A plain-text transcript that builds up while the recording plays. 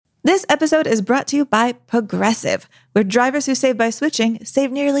This episode is brought to you by Progressive, where drivers who save by switching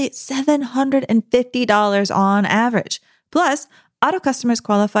save nearly $750 on average. Plus, auto customers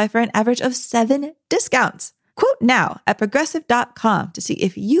qualify for an average of 7 discounts. Quote now at Progressive.com to see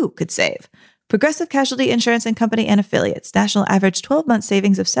if you could save. Progressive Casualty Insurance and Company and Affiliates. National average 12-month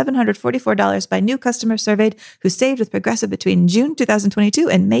savings of $744 by new customers surveyed who saved with Progressive between June 2022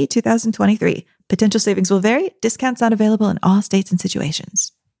 and May 2023. Potential savings will vary. Discounts not available in all states and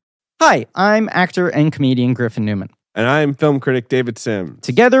situations. Hi, I'm actor and comedian Griffin Newman. And I'm film critic David Sims.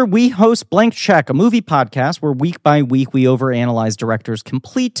 Together, we host Blank Check, a movie podcast where week by week we overanalyze directors'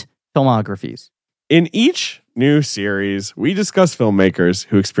 complete filmographies. In each new series, we discuss filmmakers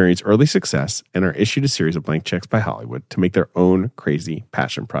who experience early success and are issued a series of blank checks by Hollywood to make their own crazy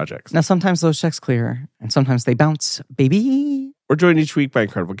passion projects. Now, sometimes those checks clear, and sometimes they bounce, baby. We're joined each week by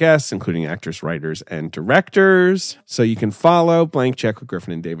incredible guests, including actors, writers, and directors. So you can follow Blank Check with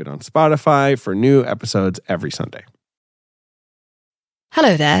Griffin and David on Spotify for new episodes every Sunday.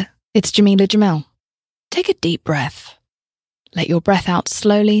 Hello there, it's Jamila Jamel. Take a deep breath. Let your breath out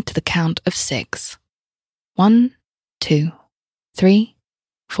slowly to the count of 6. 1, 2, 3,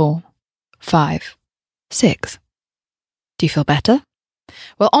 4, 5, 6. Do you feel better?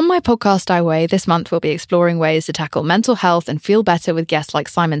 Well, on my podcast, I Weigh, this month we'll be exploring ways to tackle mental health and feel better with guests like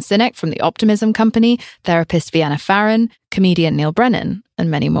Simon Sinek from The Optimism Company, therapist Vienna Farron, comedian Neil Brennan,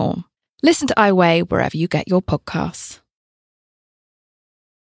 and many more. Listen to I Weigh wherever you get your podcasts.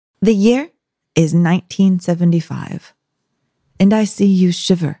 The year is 1975, and I see you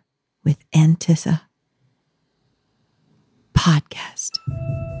shiver with Antissa. Podcast.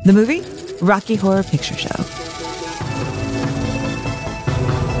 The movie, Rocky Horror Picture Show.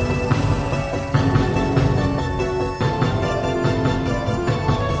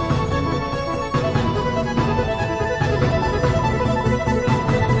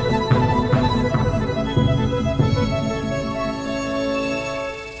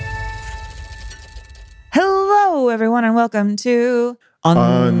 Hello, everyone, and welcome to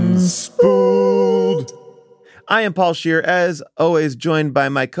Unspooled. I am Paul Scheer, as always, joined by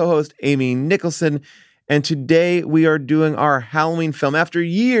my co-host, Amy Nicholson. And today we are doing our Halloween film. After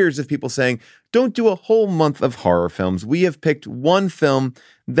years of people saying, don't do a whole month of horror films, we have picked one film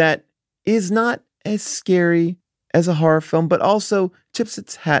that is not as scary as a horror film, but also tips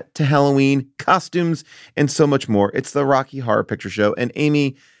its hat to Halloween, costumes, and so much more. It's the Rocky Horror Picture Show. And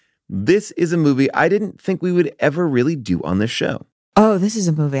Amy, this is a movie I didn't think we would ever really do on this show. Oh, this is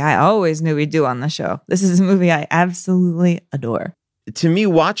a movie I always knew we'd do on the show. This is a movie I absolutely adore. To me,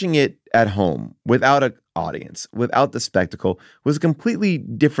 watching it at home without an audience, without the spectacle, was a completely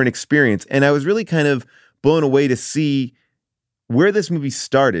different experience. And I was really kind of blown away to see where this movie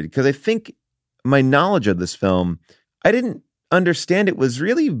started, because I think my knowledge of this film, I didn't understand it was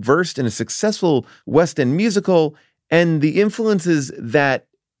really versed in a successful West End musical and the influences that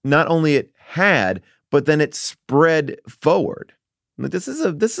not only it had, but then it spread forward. This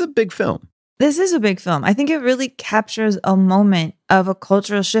is a big film. This is a big film. I think it really captures a moment of a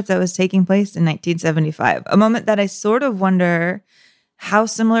cultural shift that was taking place in 1975. A moment that I sort of wonder how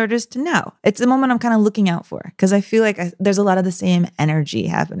similar it is to now. It's a moment I'm kind of looking out for because I feel like there's a lot of the same energy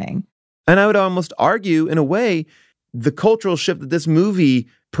happening. And I would almost argue, in a way, the cultural shift that this movie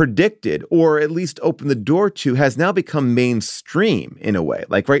predicted, or at least opened the door to, has now become mainstream in a way.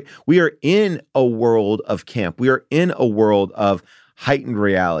 Like, right, we are in a world of camp. We are in a world of heightened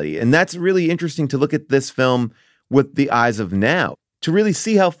reality. And that's really interesting to look at this film with the eyes of now, to really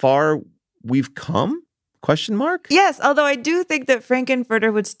see how far we've come? Question mark? Yes, although I do think that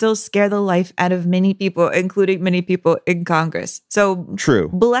Frankenfurter would still scare the life out of many people, including many people in Congress. So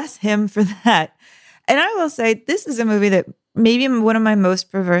true. Bless him for that. And I will say, this is a movie that maybe one of my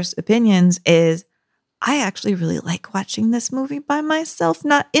most perverse opinions is I actually really like watching this movie by myself,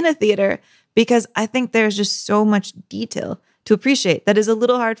 not in a theater, because I think there's just so much detail to appreciate that is a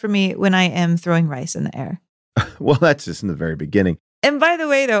little hard for me when I am throwing rice in the air. Well, that's just in the very beginning. And by the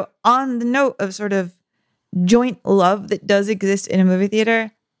way, though, on the note of sort of joint love that does exist in a movie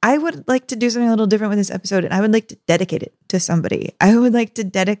theater, I would like to do something a little different with this episode, and I would like to dedicate it to somebody. I would like to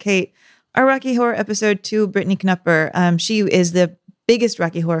dedicate our Rocky Horror episode to Brittany Knupper. She is the biggest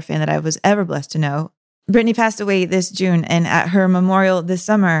Rocky Horror fan that I was ever blessed to know. Brittany passed away this June, and at her memorial this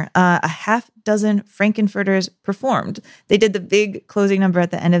summer, a half dozen Frankenfurters performed. They did the big closing number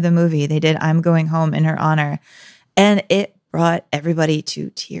at the end of the movie. They did I'm Going Home in her honor, and it brought everybody to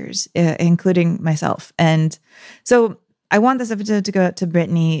tears, including myself. And so I want this episode to go out to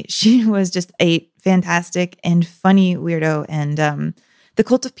Brittany. She was just a fantastic and funny weirdo, and the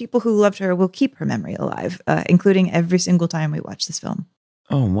cult of people who loved her will keep her memory alive, including every single time we watch this film.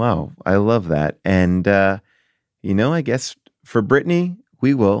 Oh, wow. I love that. And, I guess for Brittany,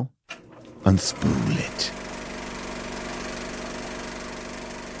 we will unspool it.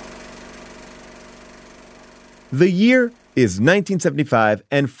 The year is 1975,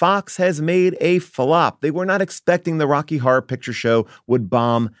 and Fox has made a flop. They were not expecting the Rocky Horror Picture Show would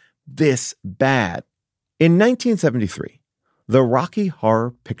bomb this bad. In 1973, the Rocky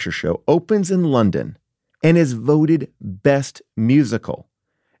Horror Picture Show opens in London and is voted Best Musical.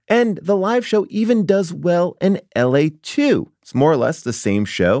 And the live show even does well in LA too. It's more or less the same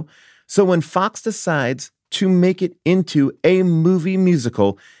show. So when Fox decides to make it into a movie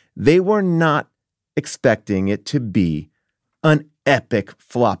musical, they were not expecting it to be an epic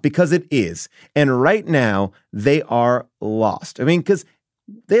flop, because it is. And right now, they are lost. I mean, because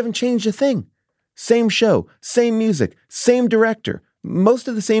they haven't changed a thing. Same show, same music, same director, most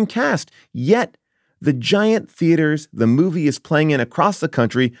of the same cast. Yet, the giant theaters the movie is playing in across the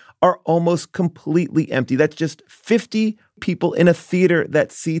country are almost completely empty. That's just 50 people in a theater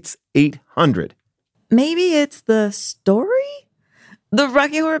that seats 800. Maybe it's the story? The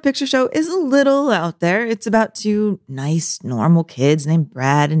Rocky Horror Picture Show is a little out there. It's about two nice, normal kids named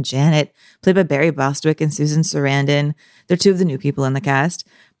Brad and Janet, played by Barry Bostwick and Susan Sarandon. They're two of the new people in the cast.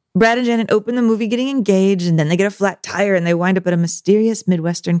 Brad and Janet open the movie getting engaged, and then they get a flat tire, and they wind up at a mysterious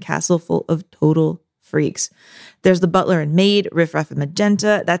Midwestern castle full of total freaks. There's the butler and maid, Riff Raff and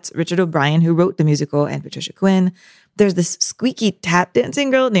Magenta. That's Richard O'Brien, who wrote the musical, and Patricia Quinn. There's this squeaky tap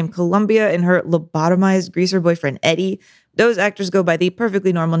dancing girl named Columbia and her lobotomized greaser boyfriend, Eddie. Those actors go by the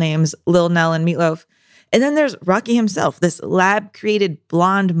perfectly normal names, Lil Nell and Meatloaf. And then there's Rocky himself, this lab-created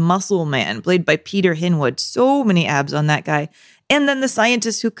blonde muscle man played by Peter Hinwood. So many abs on that guy. And then the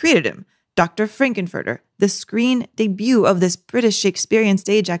scientist who created him, Dr. Frankenfurter, the screen debut of this British Shakespearean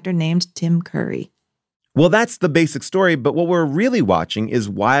stage actor named Tim Curry. Well, that's the basic story, but what we're really watching is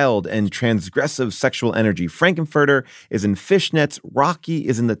wild and transgressive sexual energy. Frankenfurter is in fishnets, Rocky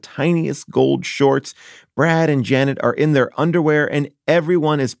is in the tiniest gold shorts, Brad and Janet are in their underwear, and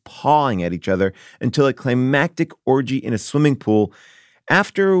everyone is pawing at each other until a climactic orgy in a swimming pool,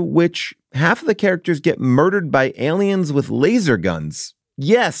 after which half of the characters get murdered by aliens with laser guns.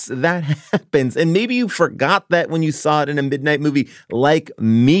 Yes, that happens, and maybe you forgot that when you saw it in a midnight movie like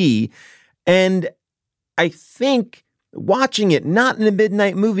me, and I think watching it not in a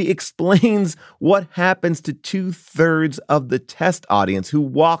midnight movie explains what happens to 2/3 of the test audience who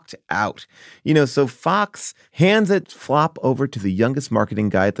walked out. So Fox hands it flop over to the youngest marketing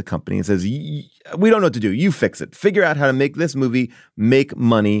guy at the company and says, we don't know what to do. You fix it. Figure out how to make this movie make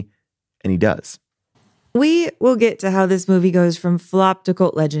money. And he does. We will get to how this movie goes from flop to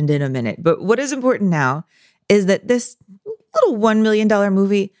cult legend in a minute. But what is important now is that this little $1 million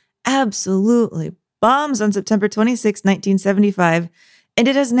movie absolutely bombs on September 26, 1975, and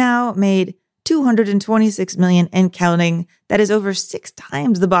it has now made $226 million and counting. That is over 6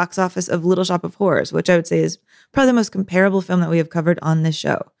 times the box office of Little Shop of Horrors, which I would say is probably the most comparable film that we have covered on this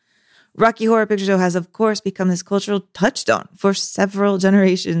show. Rocky Horror Picture Show has, of course, become this cultural touchstone for several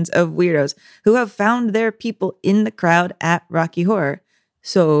generations of weirdos who have found their people in the crowd at Rocky Horror.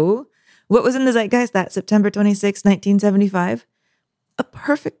 So, what was in the zeitgeist that September 26, 1975? A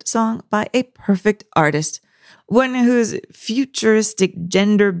perfect song by a perfect artist. One whose futuristic,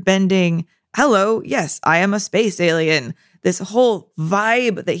 gender-bending, hello, yes, I am a space alien, this whole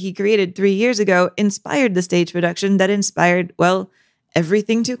vibe that he created 3 years ago inspired the stage production that inspired, well,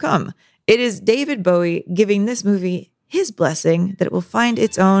 everything to come. It is David Bowie giving this movie his blessing that it will find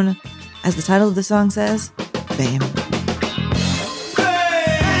its own, as the title of the song says, fame.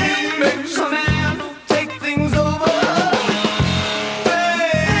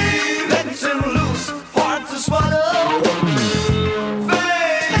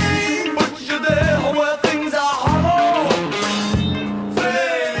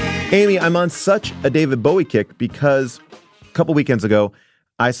 Amy, I'm on such a David Bowie kick because a couple weekends ago,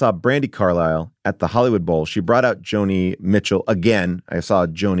 I saw Brandi Carlile at the Hollywood Bowl. She brought out Joni Mitchell again. I saw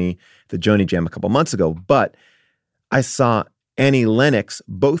the Joni Jam a couple months ago, but I saw Annie Lennox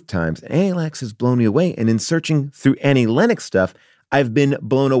both times. Annie Lennox has blown me away. And in searching through Annie Lennox stuff, I've been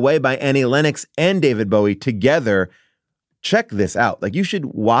blown away by Annie Lennox and David Bowie together. Check this out. You should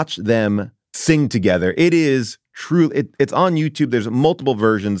watch them sing together. It is true. It's on YouTube. There's multiple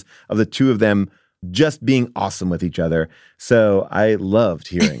versions of the two of them just being awesome with each other. So I loved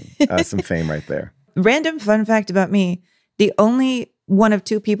hearing some fame right there. Random fun fact about me. The only one of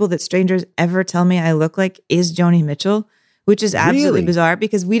 2 people that strangers ever tell me I look like is Joni Mitchell, which is absolutely bizarre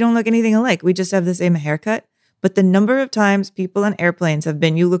because we don't look anything alike. We just have the same haircut. But the number of times people on airplanes have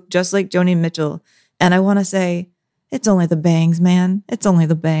been, you look just like Joni Mitchell. And I want to say, It's only the bangs, man. It's only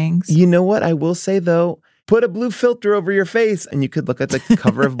the bangs. You know what I will say, though? Put a blue filter over your face and you could look at the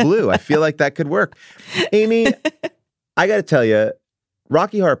cover of Blue. I feel like that could work. Amy, I got to tell you,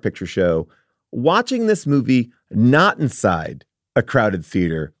 Rocky Horror Picture Show, watching this movie not inside a crowded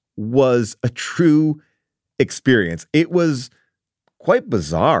theater was a true experience. It was quite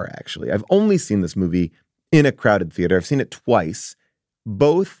bizarre, actually. I've only seen this movie in a crowded theater. I've seen it twice.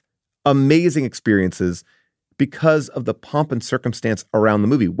 Both amazing experiences because of the pomp and circumstance around the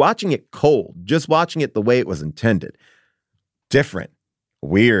movie. Watching it cold, just watching it the way it was intended. Different,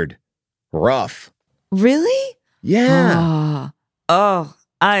 weird, rough. Really? Yeah.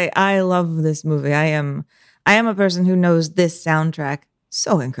 I love this movie. I am a person who knows this soundtrack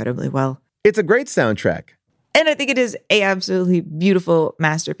so incredibly well. It's a great soundtrack. And I think it is a absolutely beautiful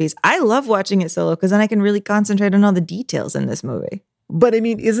masterpiece. I love watching it solo because then I can really concentrate on all the details in this movie. But I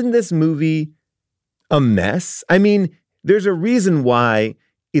mean, isn't this movie a mess? I mean, there's a reason why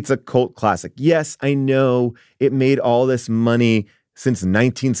it's a cult classic. Yes, I know it made all this money since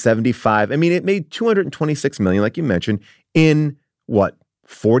 1975. I mean, it made $226 million, like you mentioned, in what,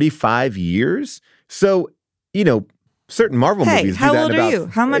 45 years? So, you know, certain Marvel movies do how that old in are about, you?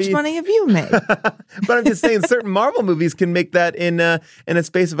 How much money have you made? But I'm just saying certain Marvel movies can make that in a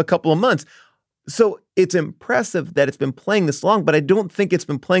space of a couple of months. So it's impressive that it's been playing this long, but I don't think it's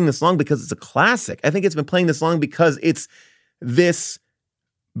been playing this long because it's a classic. I think it's been playing this long because it's this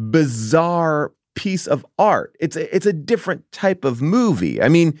bizarre piece of art. It's a different type of movie. I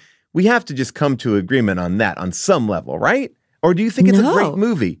mean, we have to just come to agreement on that on some level, right? Or do you think it's a great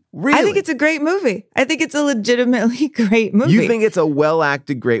movie? Really? I think it's a great movie. I think it's a legitimately great movie. You think it's a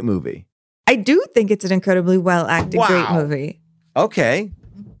well-acted great movie? I do think it's an incredibly well-acted great movie. Okay.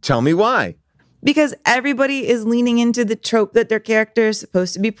 Tell me why. Because everybody is leaning into the trope that their character is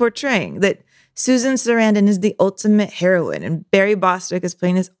supposed to be portraying, that Susan Sarandon is the ultimate heroine and Barry Bostwick is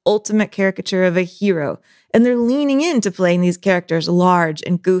playing this ultimate caricature of a hero. And they're leaning into playing these characters large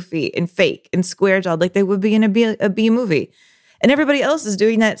and goofy and fake and square-jawed like they would be in a B movie. And everybody else is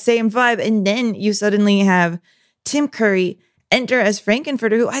doing that same vibe. And then you suddenly have Tim Curry enter as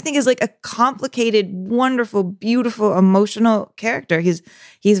Frankenfurter, who I think is like a complicated, wonderful, beautiful, emotional character. He's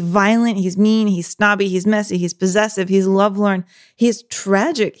violent, he's mean, he's snobby, he's messy, he's possessive, he's lovelorn, he's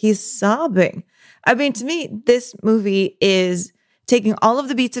tragic, he's sobbing. I mean, to me, this movie is taking all of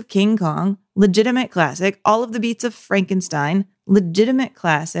the beats of King Kong, legitimate classic, all of the beats of Frankenstein, legitimate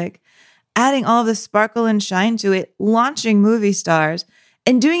classic, adding all of the sparkle and shine to it, launching movie stars,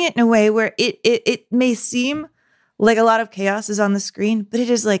 and doing it in a way where it may seem like a lot of chaos is on the screen, but it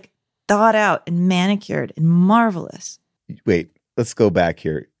is like thought out and manicured and marvelous. Wait, let's go back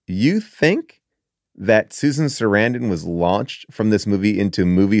here. You think that Susan Sarandon was launched from this movie into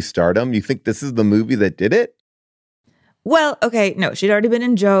movie stardom? You think this is the movie that did it? Well, okay, no, she'd already been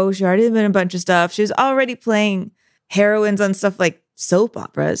in Joe. She'd already been in a bunch of stuff. She was already playing heroines on stuff like soap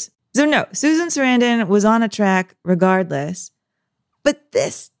operas. So no, Susan Sarandon was on a track regardless. But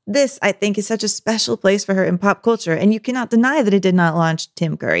this, I think, is such a special place for her in pop culture. And you cannot deny that it did not launch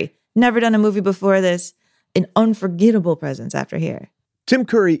Tim Curry. Never done a movie before this. An unforgettable presence after here. Tim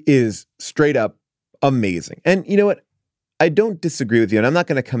Curry is straight up amazing. And you know what? I don't disagree with you. And I'm not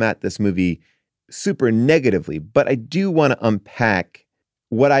going to come at this movie super negatively. But I do want to unpack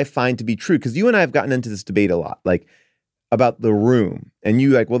what I find to be true. Because you and I have gotten into this debate a lot. Like, about The Room. And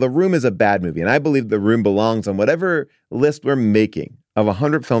you like, well, The Room is a bad movie. And I believe The Room belongs on whatever list we're making of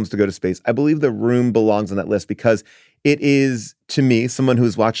 100 films to go to space. I believe The Room belongs on that list because it is, to me, someone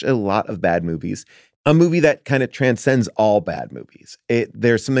who's watched a lot of bad movies, a movie that kind of transcends all bad movies.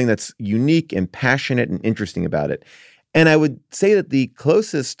 There's something that's unique and passionate and interesting about it. And I would say that the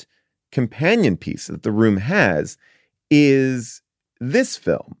closest companion piece that The Room has is this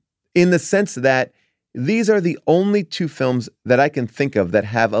film, in the sense that these are the only two films that I can think of that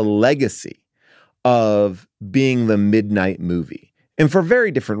have a legacy of being the midnight movie, and for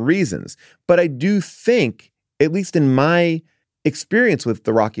very different reasons. But I do think, at least in my experience with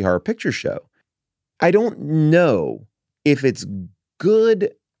the Rocky Horror Picture Show, I don't know if it's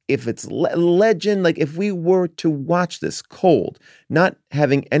good, if it's legend. Like, if we were to watch this cold, not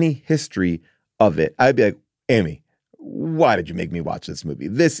having any history of it, I'd be like, Amy, why did you make me watch this movie?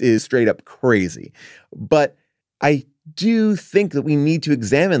 This is straight up crazy. But I do think that we need to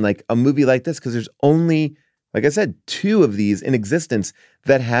examine like a movie like this because there's only, like I said, two of these in existence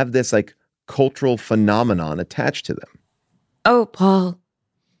that have this like cultural phenomenon attached to them. Oh, Paul,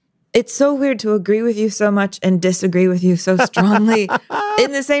 it's so weird to agree with you so much and disagree with you so strongly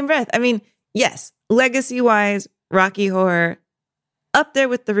in the same breath. I mean, yes, legacy-wise, Rocky Horror up there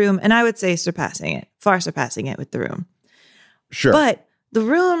with The Room, and I would say surpassing it, far surpassing it with The Room. Sure. But The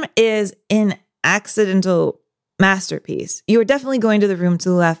Room is an accidental masterpiece. You are definitely going to The Room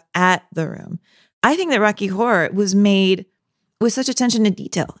to laugh at The Room. I think that Rocky Horror was made with such attention to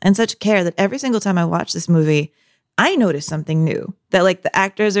detail and such care that every single time I watch this movie, I notice something new that like the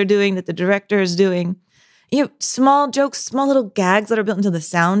actors are doing, that the director is doing. You know, small jokes, small little gags that are built into the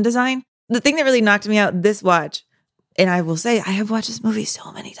sound design. The thing that really knocked me out this watch, and I will say I have watched this movie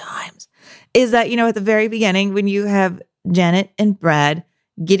so many times, is that, you know, at the very beginning when you have Janet and Brad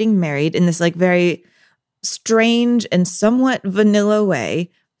getting married in this like very strange and somewhat vanilla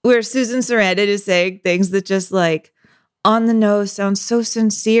way, where Susan Sarandon is saying things that just like on the nose sound so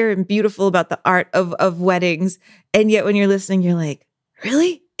sincere and beautiful about the art of weddings. And yet when you're listening, you're like,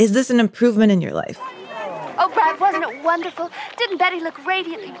 really? Is this an improvement in your life? Oh, Brad, wasn't it wonderful? Didn't Betty look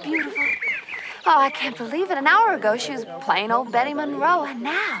radiantly beautiful? Oh, I can't believe it. An hour ago, she was plain old Betty Monroe, and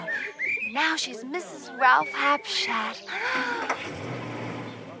now she's Mrs. Ralph Hapschatt.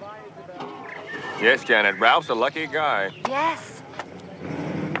 Yes, Janet, Ralph's a lucky guy. Yes.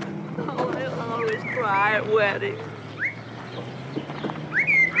 Oh, I always cry at weddings.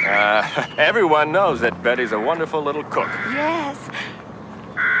 Everyone knows that Betty's a wonderful little cook. Yes.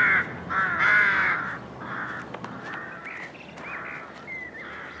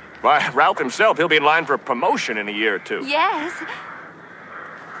 Why, Ralph himself, he'll be in line for a promotion in a year or two. Yes.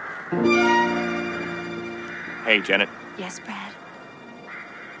 Hey, Janet, Yes, Brad.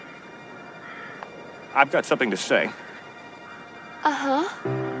 I've got something to say. Uh-huh.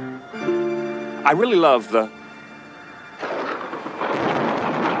 I really love the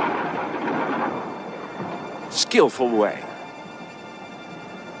skillful way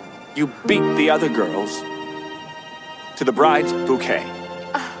you beat the other girls to the bride's bouquet.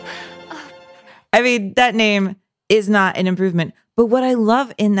 I mean, that name is not an improvement. But what I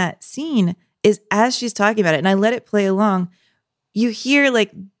love in that scene is as she's talking about it, and I let it play along, you hear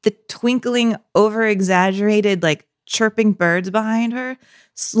like the twinkling, over-exaggerated, like chirping birds behind her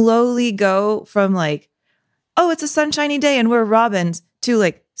slowly go from like, oh, it's a sunshiny day and we're robins, to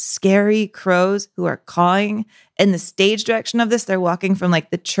like scary crows who are cawing. And the stage direction of this, they're walking from like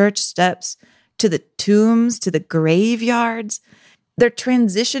the church steps to the tombs to the graveyards. They're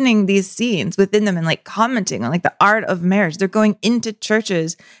transitioning these scenes within them and like commenting on like the art of marriage. They're going into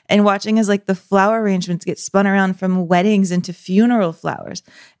churches and watching as like the flower arrangements get spun around from weddings into funeral flowers.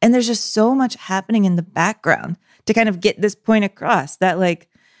 And there's just so much happening in the background to kind of get this point across that like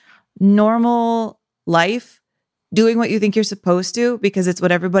normal life, doing what you think you're supposed to because it's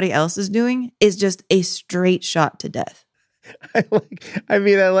what everybody else is doing, is just a straight shot to death. I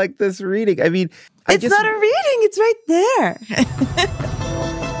like this reading. It's not a reading. It's right there.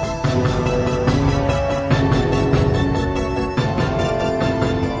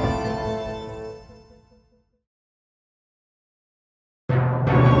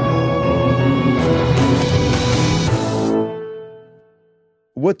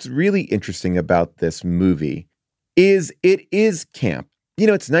 What's really interesting about this movie is it is camp. You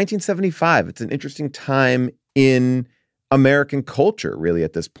know, it's 1975. It's an interesting time in American culture, really,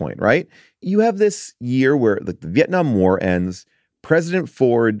 at this point, right? You have this year where the Vietnam War ends. President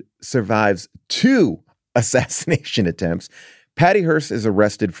Ford survives 2 assassination attempts. Patty Hearst is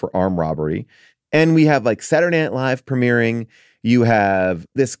arrested for armed robbery. And we have like Saturday Night Live premiering. You have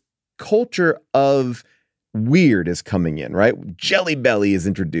this culture of weird is coming in, right? Jelly Belly is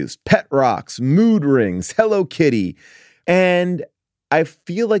introduced, Pet Rocks, Mood Rings, Hello Kitty. And I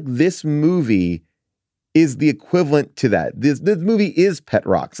feel like this movie is the equivalent to that. This movie is Pet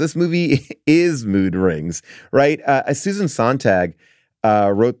Rocks. This movie is Mood Rings, right? Susan Sontag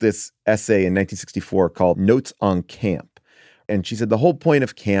wrote this essay in 1964 called Notes on Camp. And she said the whole point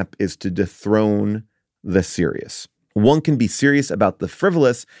of camp is to dethrone the serious. One can be serious about the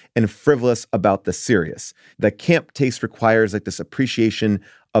frivolous and frivolous about the serious. The camp taste requires like this appreciation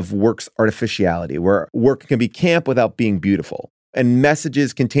of work's artificiality, where work can be camp without being beautiful. And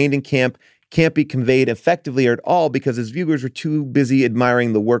messages contained in camp can't be conveyed effectively or at all because its viewers are too busy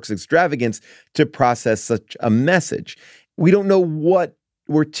admiring the work's extravagance to process such a message. We don't know what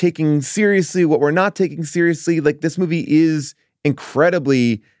we're taking seriously, what we're not taking seriously. Like, this movie is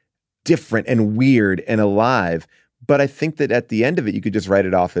incredibly different and weird and alive. But I think that at the end of it, you could just write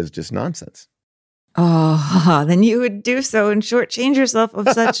it off as just nonsense. Oh, then you would do so and shortchange yourself of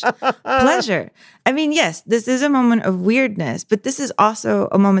such pleasure. I mean, yes, this is a moment of weirdness, but this is also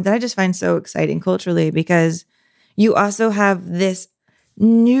a moment that I just find so exciting culturally because you also have this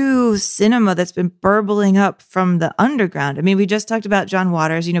new cinema that's been burbling up from the underground. I mean, we just talked about John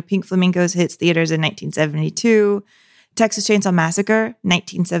Waters. You know, Pink Flamingos hits theaters in 1972. Texas Chainsaw Massacre,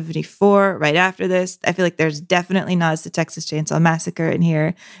 1974, right after this. I feel like there's definitely nods to Texas Chainsaw Massacre in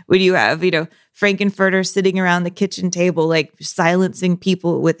here. When you have, Frankenfurter sitting around the kitchen table, like silencing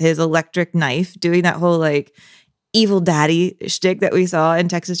people with his electric knife, doing that whole like evil daddy shtick that we saw in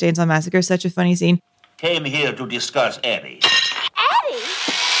Texas Chainsaw Massacre. Such a funny scene. Came here to discuss Eddie. Eddie?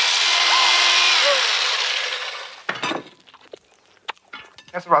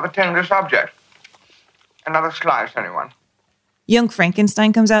 That's a rather tender subject. Another slice, anyone? Young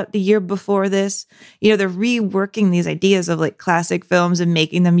Frankenstein comes out the year before this. They're reworking these ideas of like classic films and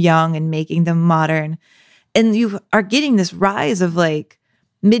making them young and making them modern. And you are getting this rise of like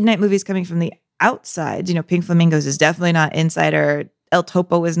midnight movies coming from the outside. Pink Flamingos is definitely not Insider. El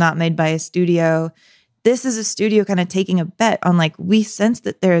Topo was not made by a studio. This is a studio kind of taking a bet on like, we sense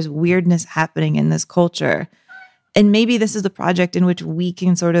that there is weirdness happening in this culture. And maybe this is the project in which we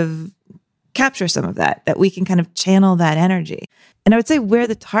can sort of capture some of that we can kind of channel that energy. And I would say where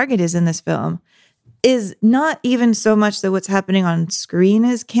the target is in this film is not even so much that what's happening on screen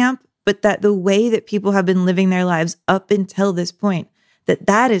is camp, but that the way that people have been living their lives up until this point,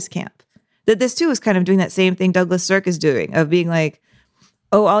 that is camp. That this too is kind of doing that same thing Douglas Sirk is doing, of being like,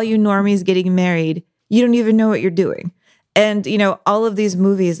 oh, all you normies getting married, you don't even know what you're doing. And, all of these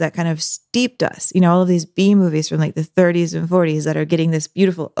movies that kind of steeped us, all of these B movies from like the 30s and 40s that are getting this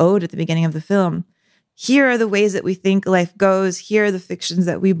beautiful ode at the beginning of the film. Here are the ways that we think life goes. Here are the fictions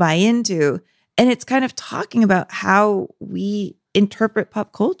that we buy into. And it's kind of talking about how we interpret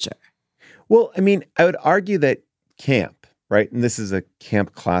pop culture. Well, I mean, I would argue that camp, right? And this is a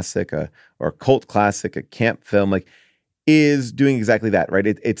camp classic, or a cult classic, a camp film, like, is doing exactly that, right?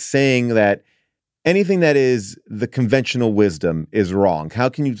 It's saying that anything that is the conventional wisdom is wrong. How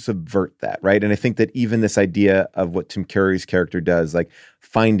can you subvert that, right? And I think that even this idea of what Tim Curry's character does, like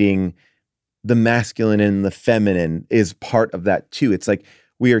finding the masculine and the feminine, is part of that too. It's like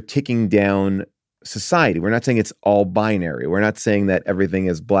we are ticking down society. We're not saying it's all binary. We're not saying that everything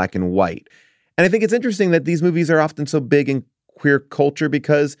is black and white. And I think it's interesting that these movies are often so big in queer culture,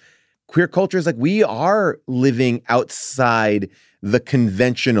 because queer culture is like, we are living outside the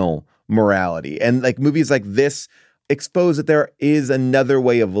conventional morality. And like movies like this expose that there is another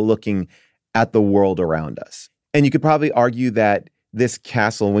way of looking at the world around us. And you could probably argue that this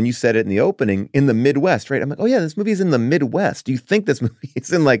castle, when you said it in the opening, in the Midwest, right? I'm like, oh yeah, this movie is in the Midwest. Do you think this movie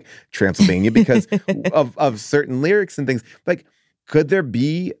is in like Transylvania because of certain lyrics and things? Like, could there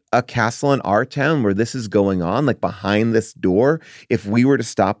be a castle in our town where this is going on, like behind this door? If we were to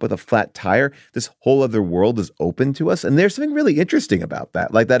stop with a flat tire, this whole other world is open to us. And there's something really interesting about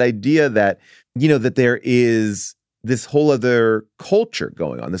that. Like that idea that, that there is this whole other culture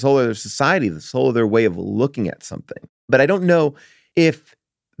going on, this whole other society, this whole other way of looking at something. But I don't know if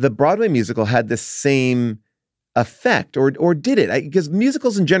the Broadway musical had the same effect, or did it? Because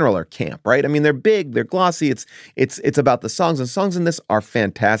musicals in general are camp, right? I mean, they're big, they're glossy. It's about the songs, and songs in this are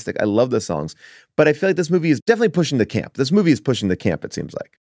fantastic. I love the songs, but I feel like this movie is definitely pushing the camp. This movie is pushing the camp, it seems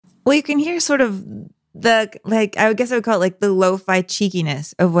like. Well, you can hear sort of the, like, I guess I would call it like the lo-fi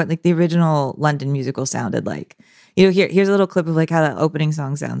cheekiness of what like the original London musical sounded like. Here's a little clip of like how that opening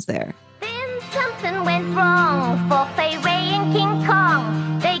song sounds there. Then something went wrong for Fay Ray and King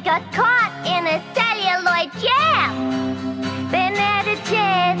Kong. They got caught in a celluloid jam. Then at a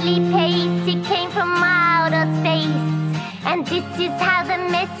deadly pace, it came from outer space. And this is how the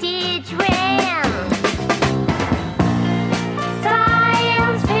message ran.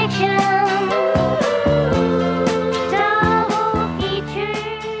 Science fiction, double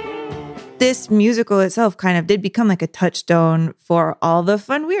feature. This musical itself kind of did become like a touchstone for all the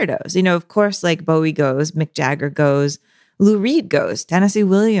fun weirdos. Of course, like Bowie goes, Mick Jagger goes, Lou Reed goes, Tennessee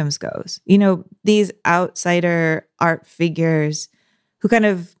Williams goes. These outsider art figures who kind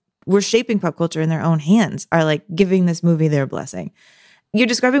of were shaping pop culture in their own hands are like giving this movie their blessing. You're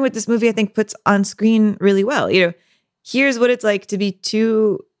describing what this movie, I think, puts on screen really well. Here's what it's like to be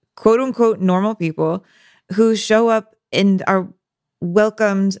two quote unquote normal people who show up and are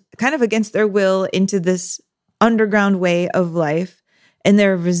welcomed kind of against their will into this underground way of life. And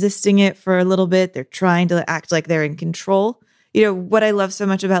they're resisting it for a little bit. They're trying to act like they're in control. What I love so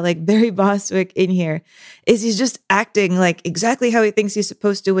much about like Barry Bostwick in here is he's just acting like exactly how he thinks he's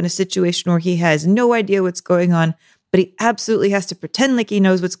supposed to in a situation where he has no idea what's going on, but he absolutely has to pretend like he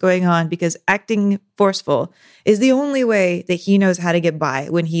knows what's going on, because acting forceful is the only way that he knows how to get by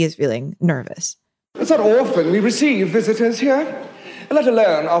when he is feeling nervous. It's not often we receive visitors here, let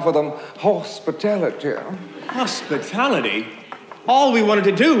alone offer them hospitality. Hospitality? All we wanted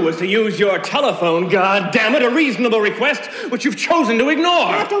to do was to use your telephone, goddammit, a reasonable request, which you've chosen to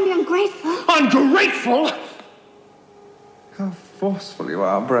ignore. Don't be ungrateful. Ungrateful? How forceful you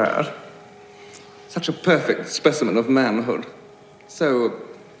are, Brad. Such a perfect specimen of manhood. So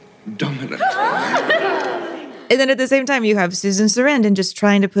dominant. And then at the same time, you have Susan Sarandon just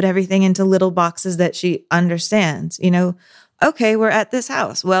trying to put everything into little boxes that she understands. You know, okay, we're at this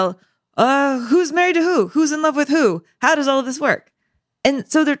house. Well, who's married to who? Who's in love with who? How does all of this work? And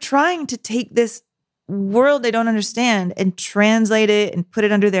so they're trying to take this world they don't understand and translate it and put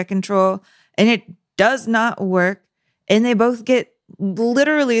it under their control. And it does not work. And they both get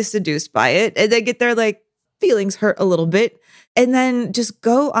literally seduced by it. And they get their like feelings hurt a little bit. And then just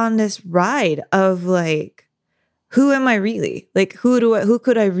go on this ride of like, who am I really? Like, who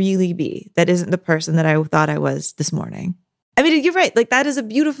could I really be that isn't the person that I thought I was this morning? I mean, you're right. Like, that is a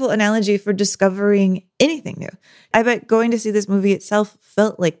beautiful analogy for discovering anything new. I bet going to see this movie itself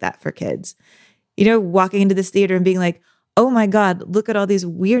felt like that for kids. You know, walking into this theater and being like, oh my God, look at all these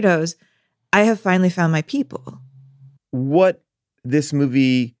weirdos. I have finally found my people. What this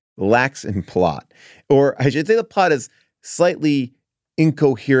movie lacks in plot, or I should say the plot is slightly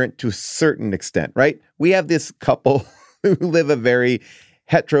incoherent to a certain extent, right? We have this couple who live a very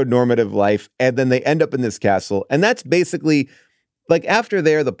heteronormative life, and then they end up in this castle. And that's basically like after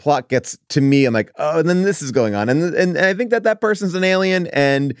there, the plot gets to me. I'm like, oh, and then this is going on. And I think that person's an alien,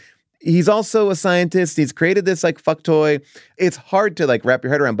 and he's also a scientist. He's created this like fuck toy. It's hard to like wrap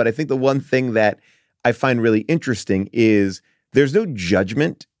your head around. But I think the one thing that I find really interesting is there's no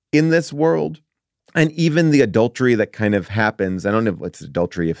judgment in this world. And even the adultery that kind of happens, I don't know if it's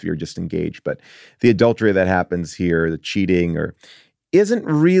adultery if you're just engaged, but the adultery that happens here, the cheating, or isn't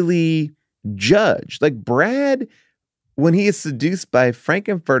really judged. Like Brad, when he is seduced by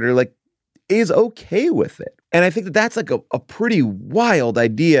Frankenfurter, like is okay with it. And I think that that's like a pretty wild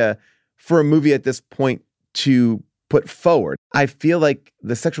idea for a movie at this point to put forward. I feel like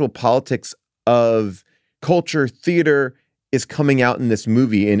the sexual politics of culture, theater is coming out in this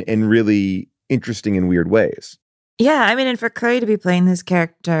movie in really interesting and weird ways. Yeah, I mean, and for Curry to be playing this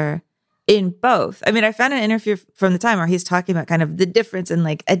character in both. I mean, I found an interview from the time where he's talking about kind of the difference in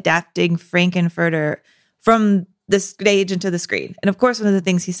like adapting Frankenfurter from the stage into the screen. And of course, one of the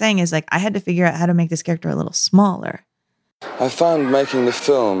things he's saying is like, I had to figure out how to make this character a little smaller. I found making the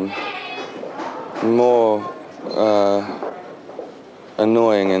film more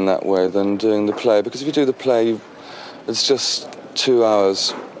annoying in that way than doing the play. Because if you do the play, it's just 2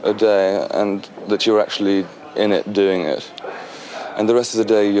 hours a day, and that you're actually in it doing it, and the rest of the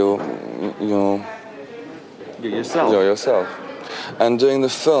day you're yourself. And doing the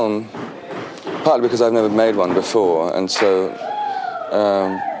film, partly because I've never made one before, and so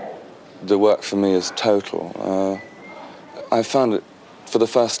the work for me is total. I found it for the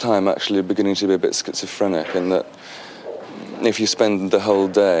first time actually beginning to be a bit schizophrenic, in that if you spend the whole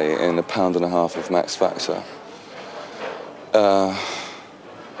day in 1.5 pounds of Max Factor,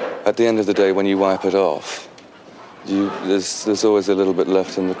 at the end of the day, when you wipe it off, there's always a little bit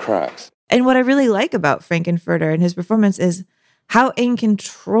left in the cracks. And what I really like about Frankenfurter and his performance is how in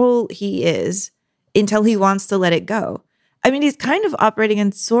control he is until he wants to let it go. I mean, he's kind of operating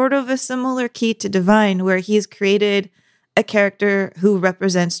in sort of a similar key to Divine, where he's created a character who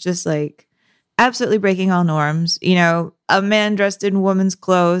represents just like absolutely breaking all norms. You know, a man dressed in woman's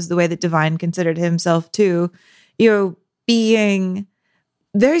clothes, the way that Divine considered himself too, you know, being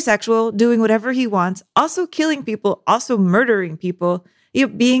very sexual, doing whatever he wants, also killing people, also murdering people, you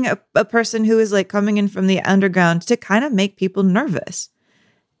know, being a person who is like coming in from the underground to kind of make people nervous.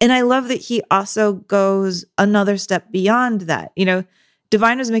 And I love that he also goes another step beyond that. You know,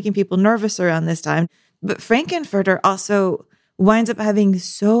 Divine was making people nervous around this time, but Frankenfurter also winds up having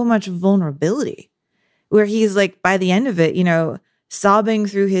so much vulnerability where he's like, by the end of it, you know, sobbing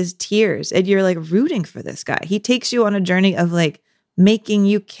through his tears, and you're like rooting for this guy. He takes you on a journey of like making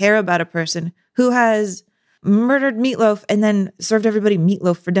you care about a person who has murdered Meatloaf and then served everybody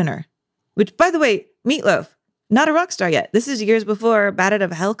meatloaf for dinner. Which, by the way, Meatloaf, not a rock star yet. This is years before Bat Out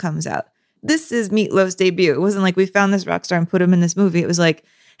of Hell comes out. This is Meatloaf's debut. It wasn't like we found this rock star and put him in this movie. It was like,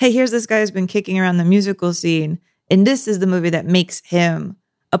 hey, here's this guy who's been kicking around the musical scene, and this is the movie that makes him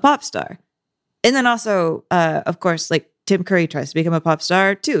a pop star. And then also, of course, like Tim Curry tries to become a pop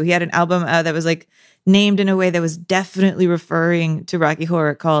star too. He had an album that was like named in a way that was definitely referring to Rocky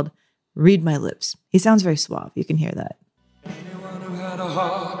Horror called Read My Lips. He sounds very suave. You can hear that. Anyone who had a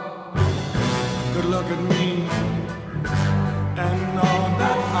heart could look at me and know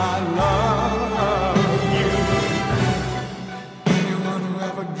that I love you. Anyone who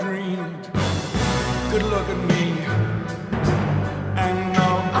ever dreamed could look at me and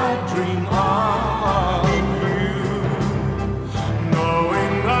know I dream of you,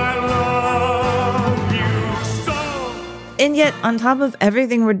 knowing I love you so. And yet, on top of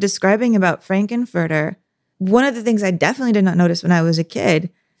everything we're describing about Frankenfurter, one of the things I definitely did not notice when I was a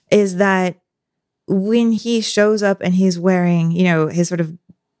kid is that when he shows up and he's wearing, you know, his sort of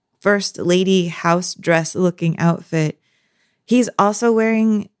first lady house dress looking outfit, he's also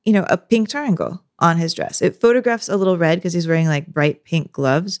wearing, you know, a pink triangle on his dress. It photographs a little red because he's wearing like bright pink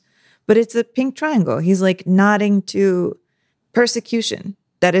gloves, but it's a pink triangle. He's like nodding to persecution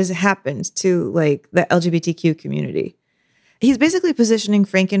that has happened to like the LGBTQ community. He's basically positioning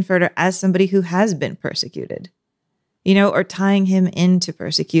Frankenfurter as somebody who has been persecuted, you know, or tying him into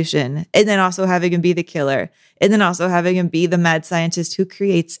persecution, and then also having him be the killer, and then also having him be the mad scientist who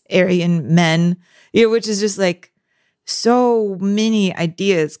creates Aryan men, you know, which is just like so many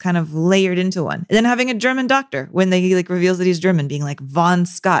ideas kind of layered into one. And then having a German doctor when he like reveals that he's German, being like Von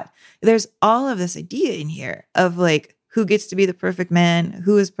Scott. There's all of this idea in here of like who gets to be the perfect man,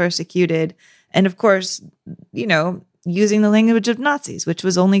 who is persecuted, and of course, you know, using the language of Nazis, which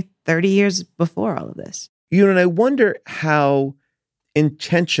was only 30 years before all of this. You know, and I wonder how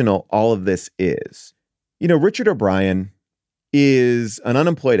intentional all of this is. You know, Richard O'Brien is an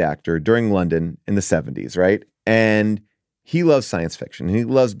unemployed actor during London in the 70s, right? And he loves science fiction. He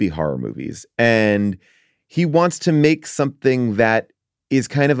loves B-horror movies. And he wants to make something that is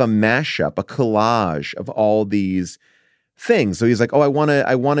kind of a mashup, a collage of all these things. So he's like, oh, I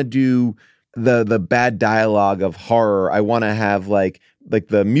want to do the bad dialogue of horror. I want to have like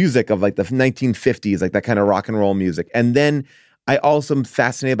the music of like the 1950s, like that kind of rock and roll music. And then I also am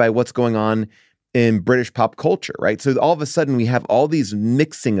fascinated by what's going on in British pop culture, right? So all of a sudden we have all these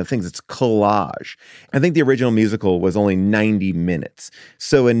mixing of things. It's collage. I think the original musical was only 90 minutes.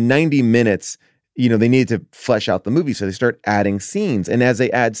 So in 90 minutes, you know, they needed to flesh out the movie. So they start adding scenes. And as they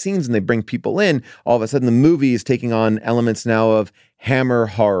add scenes and they bring people in, all of a sudden the movie is taking on elements now of Hammer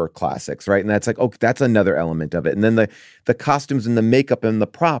horror classics, right? And that's like, oh, that's another element of it. And then the costumes and the makeup and the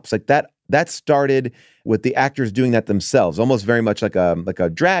props, like that started with the actors doing that themselves, almost very much like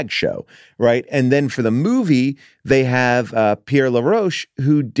a drag show, right? And then for the movie, they have Pierre Laroche,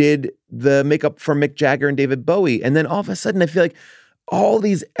 who did the makeup for Mick Jagger and David Bowie. And then all of a sudden, I feel like all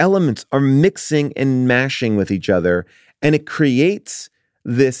these elements are mixing and mashing with each other, and it creates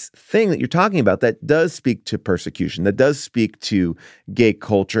this thing that you're talking about that does speak to persecution, that does speak to gay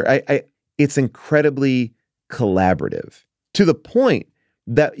culture. It's incredibly collaborative to the point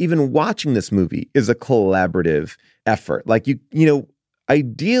that even watching this movie is a collaborative effort. Like you know,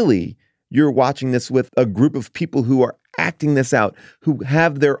 ideally you're watching this with a group of people who are acting this out, who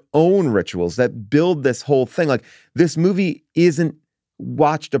have their own rituals that build this whole thing. Like this movie isn't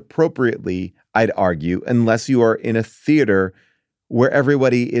watched appropriately, I'd argue, unless you are in a theater where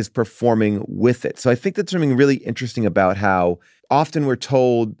everybody is performing with it. So I think that's something really interesting about how often we're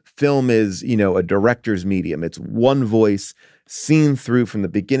told film is, you know, a director's medium. It's one voice seen through from the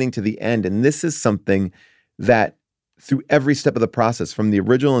beginning to the end. And this is something that through every step of the process, from the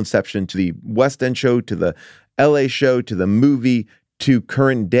original inception to the West End show, to the LA show, to the movie, to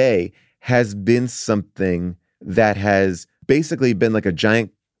current day, has been something that has basically been like a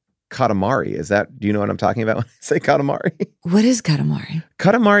giant Katamari. Do you know what I'm talking about when I say Katamari? What is Katamari?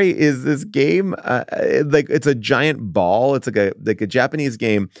 Katamari is this game, like it's a giant ball. It's like a Japanese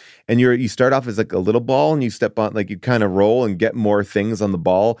game, and you start off as like a little ball, and you step on, like you kind of roll and get more things on the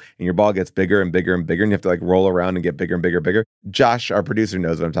ball, and your ball gets bigger and bigger and bigger, and you have to like roll around and get bigger and bigger and bigger. Josh, our producer,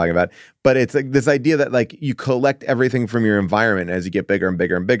 knows what I'm talking about, but it's like this idea that like you collect everything from your environment. As you get bigger and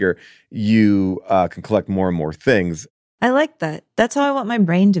bigger and bigger, you can collect more and more things. I like that. That's how I want my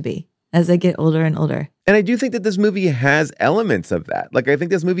brain to be as I get older and older. And I do think that this movie has elements of that. Like, I think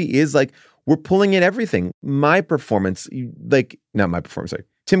this movie is like, we're pulling in everything. My performance, like, not my performance, sorry.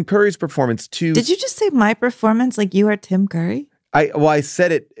 Tim Curry's performance too. Did you just say my performance like you are Tim Curry? I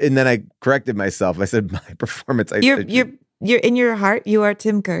said it and then I corrected myself. I said my performance. You're in your heart, you are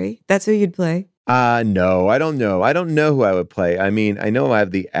Tim Curry. That's who you'd play. No, I don't know. I don't know who I would play. I mean, I know I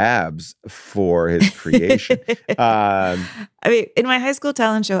have the abs for his creation. I mean, in my high school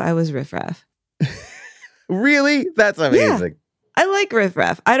talent show, I was Riff Raff. Really? That's amazing. Yeah, I like Riff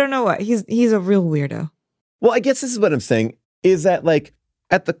Raff. I don't know why. He's a real weirdo. Well, I guess this is what I'm saying, is that like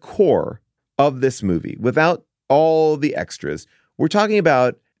at the core of this movie, without all the extras, we're talking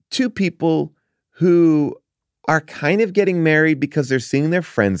about two people who are kind of getting married because they're seeing their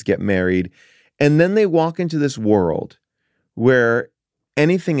friends get married. And then they walk into this world where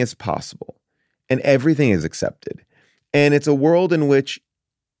anything is possible and everything is accepted. And it's a world in which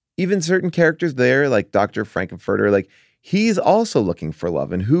even certain characters there, like Dr. Frankenfurter, like he's also looking for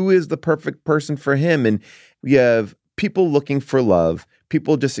love. And who is the perfect person for him? And we have people looking for love,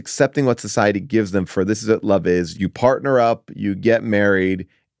 people just accepting what society gives them for this is what love is. You partner up, you get married,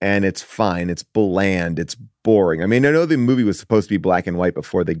 and it's fine. It's bland. It's boring. I mean, I know the movie was supposed to be black and white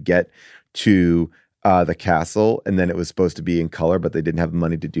before they get to the castle, and then it was supposed to be in color, but they didn't have the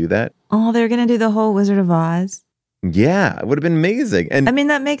money to do that. Oh, they're going to do the whole Wizard of Oz. Yeah, it would have been amazing. And I mean,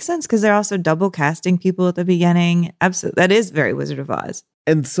 that makes sense because they're also double casting people at the beginning. Absolutely. That is very Wizard of Oz.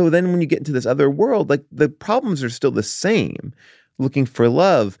 And so then when you get into this other world, like the problems are still the same, looking for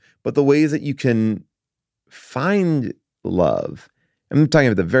love, but the ways that you can find love, I'm talking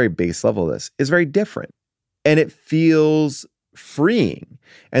about the very base level of this, is very different. And it feels freeing.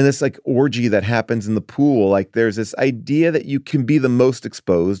 And this like orgy that happens in the pool, like there's this idea that you can be the most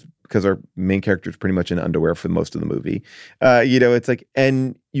exposed because our main character is pretty much in underwear for most of the movie. It's like,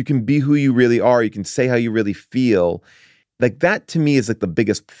 and you can be who you really are. You can say how you really feel. Like that to me is like the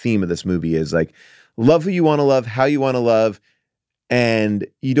biggest theme of this movie is like, love who you want to love, how you want to love, and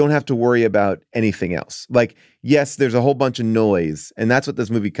you don't have to worry about anything else. Like, yes, there's a whole bunch of noise, and that's what this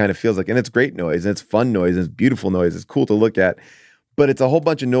movie kind of feels like. And it's great noise, and it's fun noise, and it's beautiful noise. It's cool to look at, but it's a whole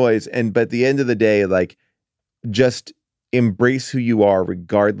bunch of noise. But at the end of the day, like, just embrace who you are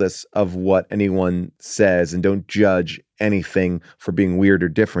regardless of what anyone says, and don't judge anything for being weird or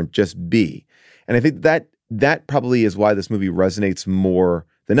different. Just be. And I think that probably is why this movie resonates more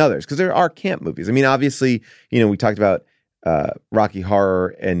than others, because there are camp movies. I mean, obviously, we talked about Rocky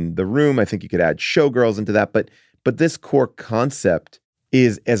Horror and The Room. I think you could add Showgirls into that, but this core concept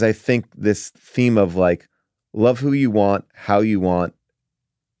is, as I think, this theme of like, love who you want, how you want,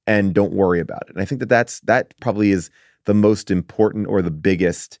 and don't worry about it. And I think that probably is the most important or the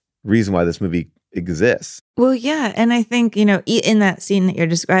biggest reason why this movie exists. Well, yeah. And I think, in that scene that you're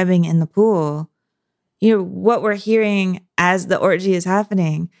describing in the pool, what we're hearing as the orgy is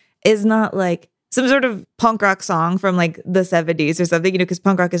happening is not like some sort of punk rock song from like the 70s or something, because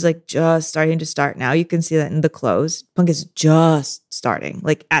punk rock is like just starting to start now. You can see that in the clothes. Punk is just starting,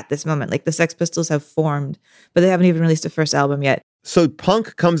 like at this moment. Like the Sex Pistols have formed, but they haven't even released a first album yet. So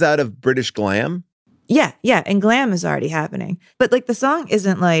punk comes out of British glam? Yeah. And glam is already happening. But like the song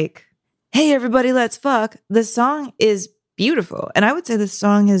isn't like, hey, everybody, let's fuck. The song is beautiful. And I would say the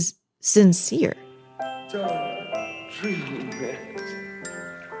song is sincere. Don't dream it.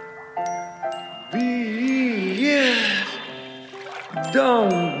 Be it.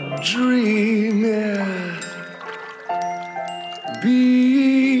 Don't dream it.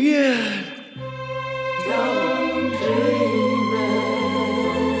 Be it. Don't dream it.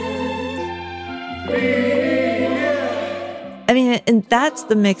 Be it. I mean, and that's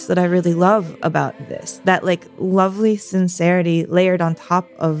the mix that I really love about this. That like lovely sincerity layered on top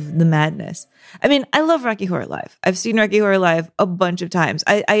of the madness. I mean, I love Rocky Horror Live. I've seen Rocky Horror Live a bunch of times.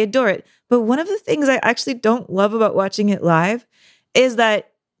 I adore it. But one of the things I actually don't love about watching it live is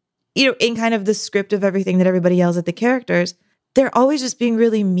that, in kind of the script of everything that everybody yells at the characters, they're always just being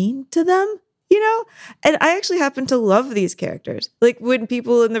really mean to them, And I actually happen to love these characters. Like when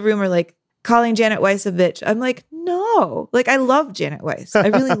people in the room are like calling Janet Weiss a bitch, I'm like, no. Like I love Janet Weiss. I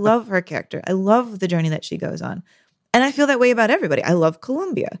really love her character. I love the journey that she goes on. And I feel that way about everybody. I love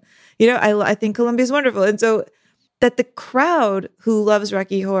Columbia. I think Columbia is wonderful. And so that the crowd who loves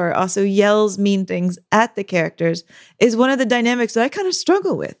Rocky Horror also yells mean things at the characters is one of the dynamics that I kind of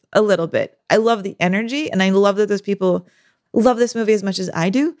struggle with a little bit. I love the energy, and I love that those people love this movie as much as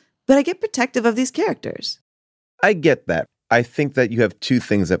I do, but I get protective of these characters. I get that. I think that you have two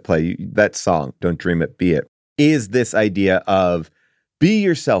things at play. That song, Don't Dream It, Be It, is this idea of be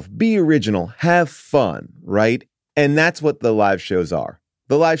yourself, be original, have fun, right? And that's what the live shows are.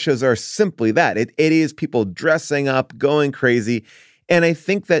 The live shows are simply that. It is people dressing up, going crazy. And I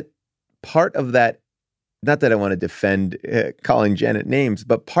think that part of that, not that I want to defend calling Janet names,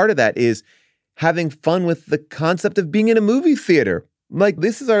 but part of that is having fun with the concept of being in a movie theater. Like,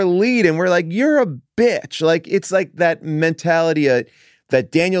 this is our lead, and we're like, you're a bitch. Like, it's like that mentality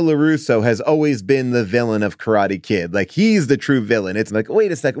that Daniel LaRusso has always been the villain of Karate Kid. Like, he's the true villain. It's like,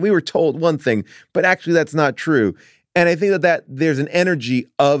 wait a second, we were told one thing, but actually that's not true. And I think that there's an energy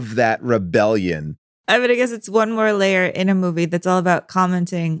of that rebellion. I mean, I guess it's one more layer in a movie that's all about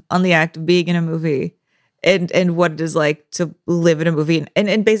commenting on the act of being in a movie and what it is like to live in a movie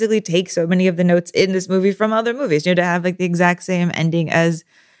and basically take so many of the notes in this movie from other movies, to have like the exact same ending as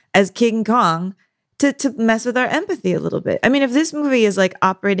King Kong to mess with our empathy a little bit. I mean, if this movie is like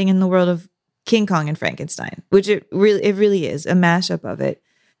operating in the world of King Kong and Frankenstein, which it really is a mashup of it,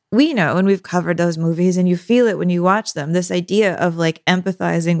 we know, and we've covered those movies, and you feel it when you watch them, this idea of like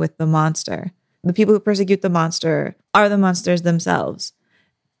empathizing with the monster. The people who persecute the monster are the monsters themselves.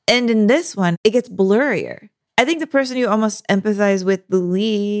 And in this one, it gets blurrier. I think the person you almost empathize with the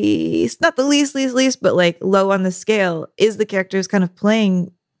least, not the least, but like low on the scale, is the character who's kind of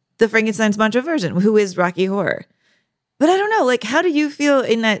playing the Frankenstein's Monster version, who is Rocky Horror. But I don't know, like, how do you feel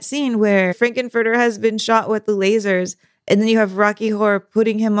in that scene where Frankenfurter has been shot with the lasers, and then you have Rocky Horror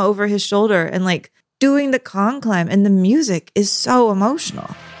putting him over his shoulder and like doing the Kong climb, and the music is so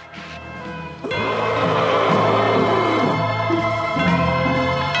emotional.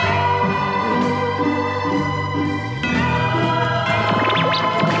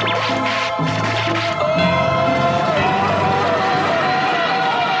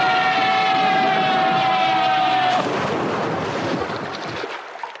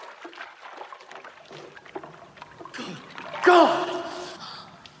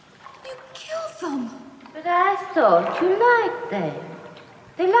 But I thought you liked them.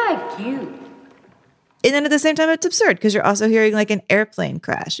 They liked you. And then at the same time, it's absurd because you're also hearing like an airplane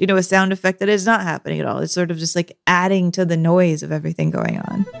crash, you know, a sound effect that is not happening at all. It's sort of just like adding to the noise of everything going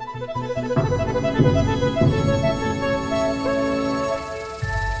on.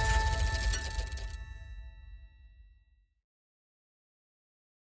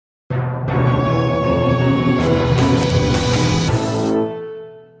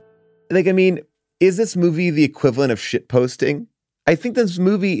 Like, I mean, is this movie the equivalent of shitposting? I think this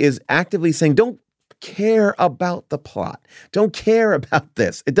movie is actively saying, don't care about the plot. Don't care about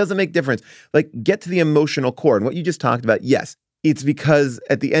this. It doesn't make difference. Like, get to the emotional core. And what you just talked about, yes, it's because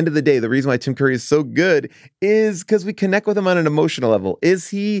at the end of the day, the reason why Tim Curry is so good is because we connect with him on an emotional level. Is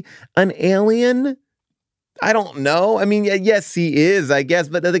he an alien? I don't know. I mean, yes, he is, I guess,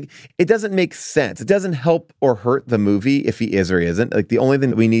 but like, it doesn't make sense. It doesn't help or hurt the movie if he is or he isn't. Like, the only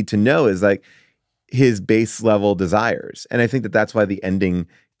thing that we need to know is like his base level desires. And I think that that's why the ending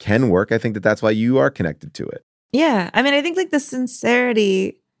can work. I think that that's why you are connected to it. Yeah. I mean, I think like the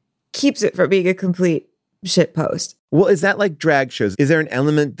sincerity keeps it from being a complete shitpost. Well, is that like drag shows? Is there an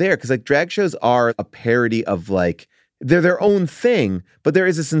element there? Because like drag shows are a parody of like, they're their own thing, but there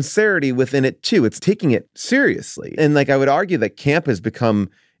is a sincerity within it too. It's taking it seriously. And like I would argue that camp has become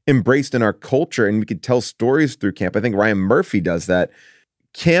embraced in our culture and we could tell stories through camp. I think Ryan Murphy does that.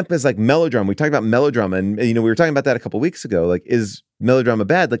 Camp is like melodrama. We talked about melodrama and, you know, we were talking about that a couple of weeks ago. Like, is melodrama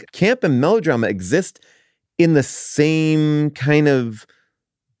bad? Like, camp and melodrama exist in the same kind of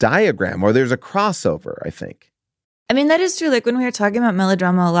diagram, or there's a crossover, I think. I mean, that is true. Like when we were talking about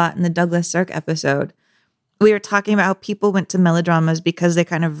melodrama a lot in the Douglas Sirk episode, we were talking about how people went to melodramas because they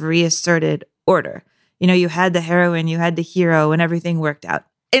kind of reasserted order. You know, you had the heroine, you had the hero, and everything worked out.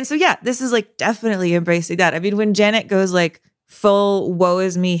 And so, yeah, this is like definitely embracing that. I mean, when Janet goes like full woe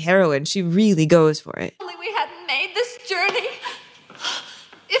is me heroine, she really goes for it. If only we hadn't made this journey.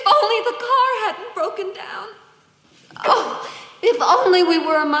 If only the car hadn't broken down. Oh, if only we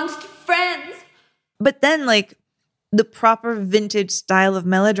were amongst friends. But then, like, the proper vintage style of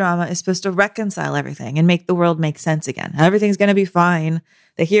melodrama is supposed to reconcile everything and make the world make sense again. Everything's going to be fine.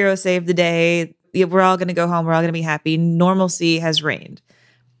 The hero saved the day. We're all going to go home. We're all going to be happy. Normalcy has reigned.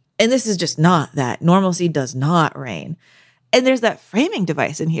 And this is just not that. Normalcy does not reign. And there's that framing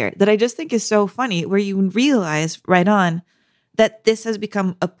device in here that I just think is so funny, where you realize right on that this has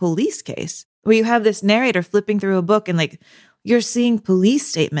become a police case, where you have this narrator flipping through a book and like you're seeing police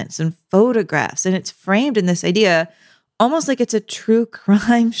statements and photographs, and it's framed in this idea almost like it's a true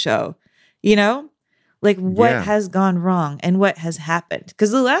crime show, you know? Like what has gone wrong and what has happened.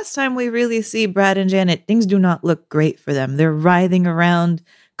 Because the last time we really see Brad and Janet, things do not look great for them. They're writhing around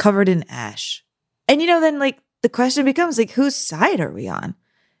covered in ash. And, you know, then like the question becomes like, whose side are we on?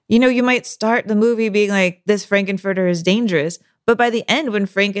 You know, you might start the movie being like, this Frankenfurter is dangerous. But by the end, when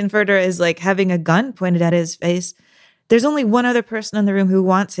Frankenfurter is like having a gun pointed at his face, there's only one other person in the room who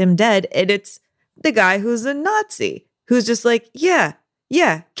wants him dead. And it's the guy who's a Nazi, who's just like, yeah,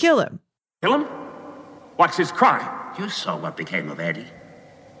 kill him. Kill him? What's his crime? You saw what became of Eddie.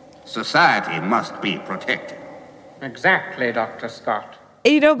 Society must be protected. Exactly, Dr. Scott.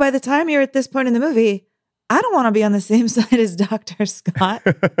 And, you know, by the time you're at this point in the movie, I don't want to be on the same side as Dr. Scott.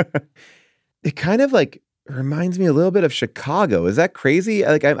 It kind of like reminds me a little bit of Chicago. Is that crazy?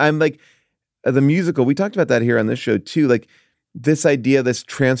 Like I'm like the musical. We talked about that here on this show too. Like this idea, this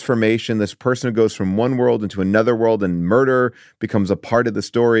transformation, this person who goes from one world into another world, and murder becomes a part of the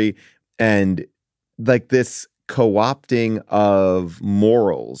story, and like this co-opting of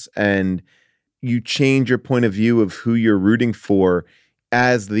morals, and you change your point of view of who you're rooting for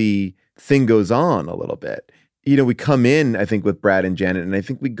as the thing goes on a little bit. You know, we come in, I think, with Brad and Janet, and I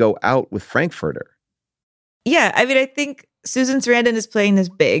think we go out with Frankfurter. Yeah, I mean, I think Susan Sarandon is playing this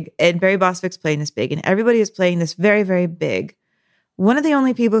big, and Barry Bostwick's playing this big, and everybody is playing this very, very big. One of the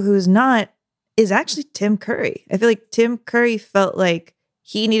only people who's not is actually Tim Curry. I feel like Tim Curry felt like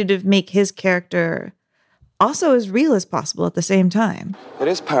he needed to make his character also as real as possible at the same time. It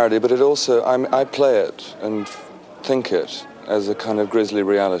is parody, but it also, I play it and think it as a kind of grisly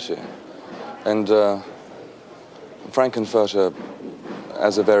reality. And Frankenfurter,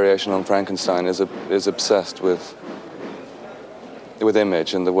 as a variation on Frankenstein, is obsessed with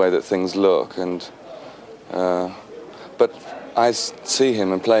image and the way that things look. And but I see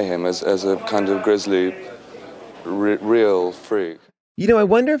him and play him as a kind of grisly, real freak. You know, I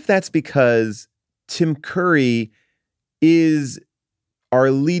wonder if that's because Tim Curry is our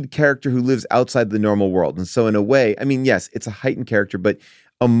lead character who lives outside the normal world. And so in a way, I mean, yes, it's a heightened character, but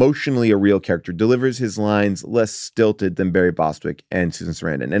emotionally a real character, delivers his lines less stilted than Barry Bostwick and Susan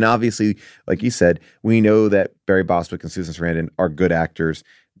Sarandon. And obviously, like you said, we know that Barry Bostwick and Susan Sarandon are good actors.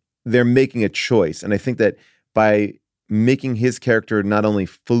 They're making a choice. And I think that by making his character not only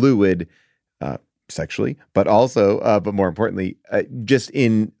fluid sexually, but also, but more importantly, just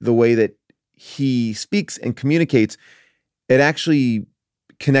in the way that he speaks and communicates, it actually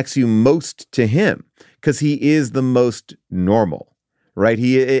connects you most to him because he is the most normal, right?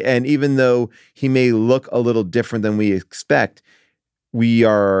 And even though he may look a little different than we expect, we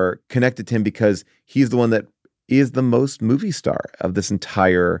are connected to him because he's the one that is the most movie star of this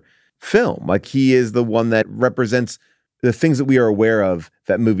entire film. Like he is the one that represents the things that we are aware of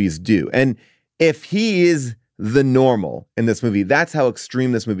that movies do. And if he is the normal in this movie, that's how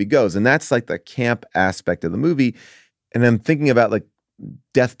extreme this movie goes. And that's like the camp aspect of the movie. And I'm thinking about like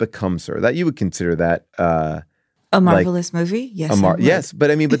Death Becomes Her, that you would consider that a marvelous movie. Yes. Yes.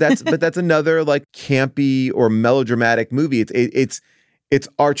 But I mean, but that's another like campy or melodramatic movie. It's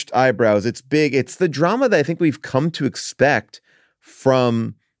arched eyebrows. It's big. It's the drama that I think we've come to expect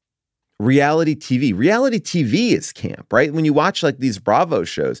from reality TV. Reality TV is camp, right? When you watch like these Bravo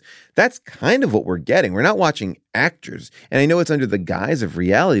shows, that's kind of what we're getting. We're not watching actors. And I know it's under the guise of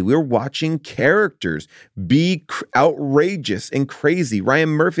reality. We're watching characters be outrageous and crazy. Ryan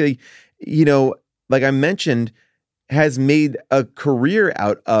Murphy, you know, like I mentioned, has made a career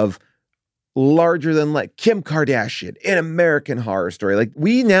out of larger than like Kim Kardashian in American Horror Story. Like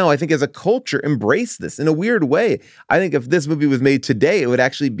we now, I think as a culture, embrace this in a weird way. I think if this movie was made today, it would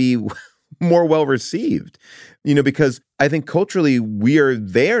actually be more well received, you know, because I think culturally we are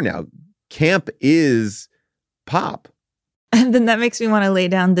there now. Camp is pop. And then that makes me want to lay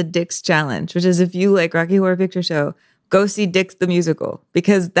down the Dicks Challenge, which is if you like Rocky Horror Picture Show, go see Dicks the Musical,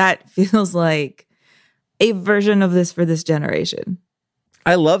 because that feels like a version of this for this generation.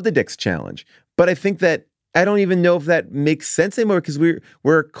 I love the Dicks Challenge, but I think that I don't even know if that makes sense anymore because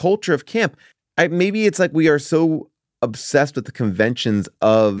we're a culture of camp. Maybe it's like we are so obsessed with the conventions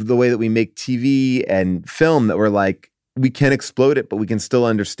of the way that we make TV and film that we're like, we can explode it, but we can still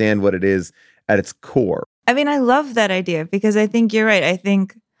understand what it is at its core. I mean, I love that idea because I think you're right. I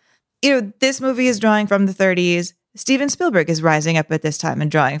think, you know, this movie is drawing from the 30s. Steven Spielberg is rising up at this time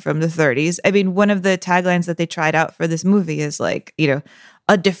and drawing from the 30s. I mean, one of the taglines that they tried out for this movie is like, you know,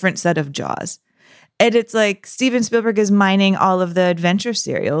 a different set of Jaws. And it's like Steven Spielberg is mining all of the adventure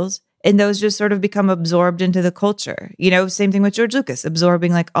serials, and those just sort of become absorbed into the culture. You know, same thing with George Lucas,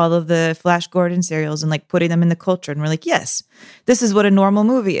 absorbing like all of the Flash Gordon serials and like putting them in the culture. And we're like, yes, this is what a normal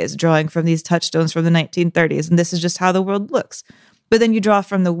movie is, drawing from these touchstones from the 1930s. And this is just how the world looks. But then you draw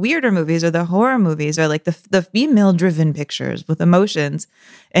from the weirder movies or the horror movies or like the female-driven pictures with emotions.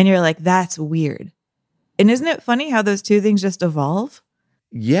 And you're like, that's weird. And isn't it funny how those two things just evolve?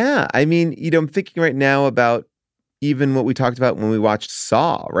 Yeah. I mean, you know, I'm thinking right now about even what we talked about when we watched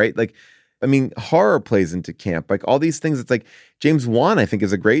Saw, right? Like, I mean, horror plays into camp. Like all these things, it's like James Wan, I think,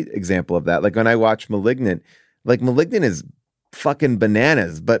 is a great example of that. Like when I watch Malignant, like Malignant is fucking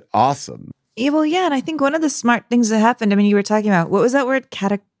bananas, but awesome. Yeah, well, yeah. And I think one of the smart things that happened, I mean, you were talking about, what was that word?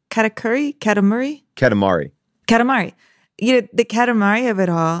 Katamari? You know, the Katamari of it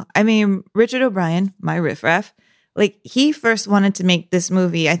all. I mean, Richard O'Brien, my riffraff, like he first wanted to make this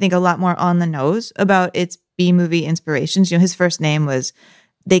movie, I think, a lot more on the nose about its B-movie inspirations. You know, his first name was,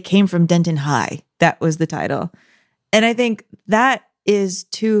 they came from Denton High. That was the title. And I think that is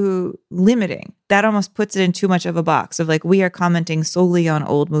too limiting. That almost puts it in too much of a box of like, we are commenting solely on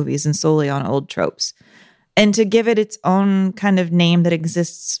old movies and solely on old tropes. And to give it its own kind of name that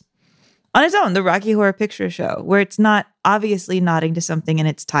exists on its own, the Rocky Horror Picture Show, where it's not obviously nodding to something in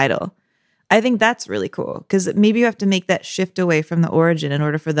its title. I think that's really cool because maybe you have to make that shift away from the origin in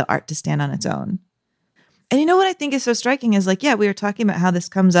order for the art to stand on its own. And you know what I think is so striking is like, yeah, we were talking about how this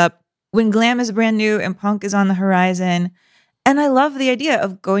comes up when glam is brand new and punk is on the horizon. And I love the idea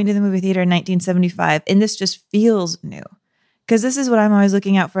of going to the movie theater in 1975 and this just feels new Because this is what I'm always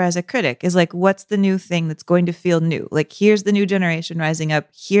looking out for as a critic is like, what's the new thing that's going to feel new? Like, here's the new generation rising up.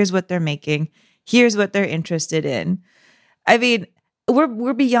 Here's what they're making. Here's what they're interested in. I mean,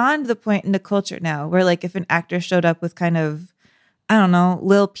 we're beyond the point in the culture now where like if an actor showed up with kind of, I don't know,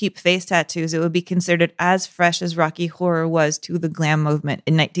 Lil Peep face tattoos, it would be considered as fresh as Rocky Horror was to the glam movement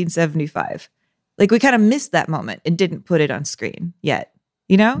in 1975. Like we kind of missed that moment and didn't put it on screen yet,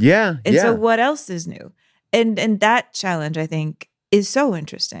 you know? Yeah. And so what else is new? And that challenge, I think, is so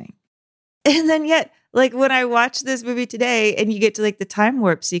interesting. And then yet, like when I watch this movie today and you get to like the time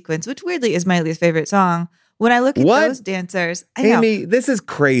warp sequence, which weirdly is my least favorite song, when I look at those dancers, I know. Amy, this is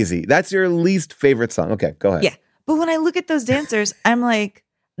crazy. That's your least favorite song. Okay, go ahead. Yeah. But when I look at those dancers, I'm like,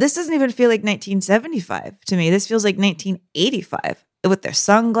 this doesn't even feel like 1975 to me. This feels like 1985 with their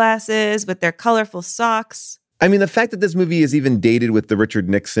sunglasses, with their colorful socks. I mean, the fact that this movie is even dated with the Richard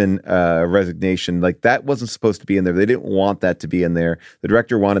Nixon resignation, like that wasn't supposed to be in there. They didn't want that to be in there. The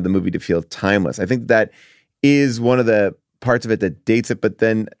director wanted the movie to feel timeless. I think that is one of the parts of it that dates it. But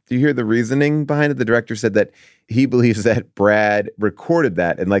then do you hear the reasoning behind it? The director said that he believes that Brad recorded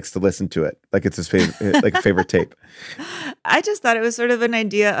that and likes to listen to it. Like it's his favorite, like favorite tape. I just thought it was sort of an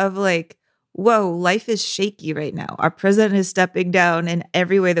idea of like, whoa, life is shaky right now. Our president is stepping down and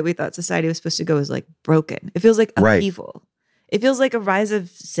every way that we thought society was supposed to go is like broken. It feels like upheaval. It feels like a rise of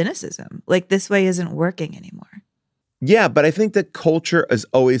cynicism. Like this way isn't working anymore. Yeah, but I think that culture is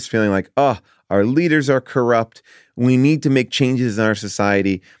always feeling like, oh, our leaders are corrupt. We need to make changes in our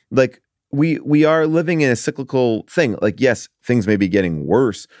society. Like we are living in a cyclical thing. Like, yes, things may be getting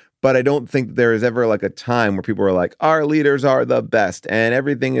worse, but I don't think there is ever like a time where people are like, our leaders are the best and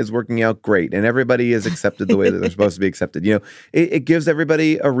everything is working out great and everybody is accepted the way that they're supposed to be accepted. You know, it gives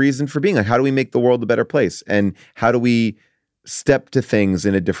everybody a reason for being like, how do we make the world a better place? And how do we step to things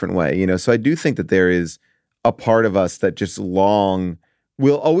in a different way? You know, so I do think that there is a part of us that just will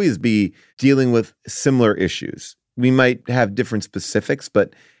always be dealing with similar issues. We might have different specifics,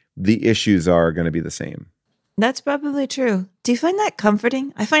 but the issues are going to be the same. That's probably true. Do you find that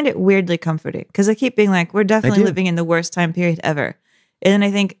comforting? I find it weirdly comforting because I keep being like, we're definitely living in the worst time period ever. And then I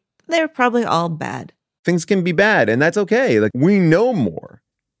think they're probably all bad. Things can be bad and that's okay. Like we know more.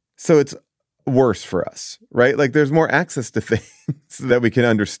 So it's worse for us, right? Like there's more access to things that we can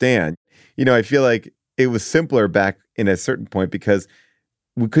understand. You know, I feel like it was simpler back in a certain point because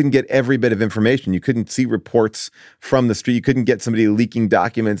we couldn't get every bit of information. You couldn't see reports from the street. You couldn't get somebody leaking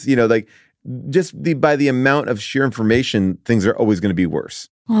documents. You know, like just by the amount of sheer information, things are always going to be worse.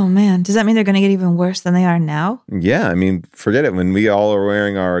 Oh, man. Does that mean they're going to get even worse than they are now? Yeah. I mean, forget it. When we all are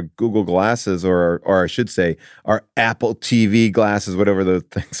wearing our Google glasses or I should say our Apple TV glasses, whatever those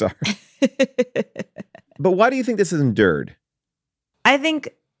things are. But why do you think this has endured? I think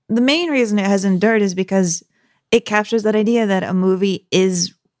the main reason it has endured is because it captures that idea that a movie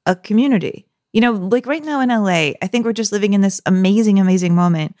is a community. You know, like right now in LA, I think we're just living in this amazing, amazing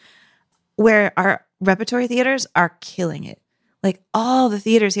moment where our repertory theaters are killing it. Like all the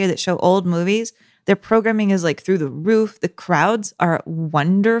theaters here that show old movies, their programming is like through the roof. The crowds are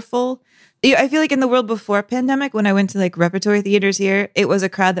wonderful. I feel like in the world before pandemic, when I went to like repertory theaters here, it was a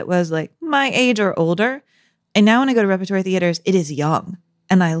crowd that was like my age or older. And now when I go to repertory theaters, it is young.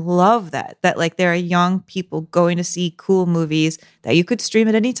 And I love that like there are young people going to see cool movies that you could stream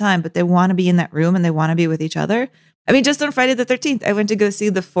at any time, but they want to be in that room and they want to be with each other. I mean, just on Friday the 13th, I went to go see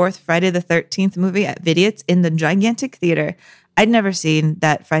the fourth Friday the 13th movie at Vidiot's in the gigantic theater. I'd never seen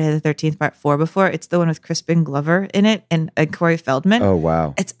that Friday the 13th Part 4 before. It's the one with Crispin Glover in it and Corey Feldman. Oh,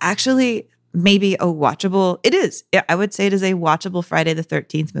 wow. It's actually maybe a watchable, it is. Yeah, I would say it is a watchable Friday the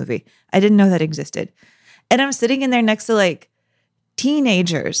 13th movie. I didn't know that existed. And I'm sitting in there next to like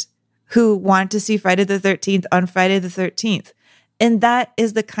teenagers who want to see Friday the 13th on Friday the 13th. And that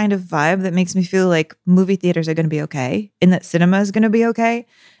is the kind of vibe that makes me feel like movie theaters are going to be okay and that cinema is going to be okay.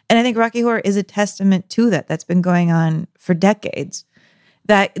 And I think Rocky Horror is a testament to that. That's been going on for decades.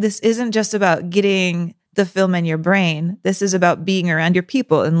 That this isn't just about getting the film in your brain. This is about being around your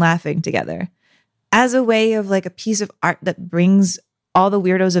people and laughing together as a way of like a piece of art that brings all the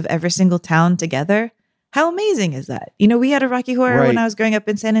weirdos of every single town together. How amazing is that? You know, we had a Rocky Horror when I was growing up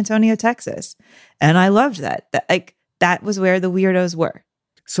in San Antonio, Texas. And I loved that. That was where the weirdos were.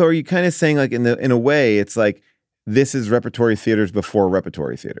 So are you kind of saying like in a way, it's like this is repertory theaters before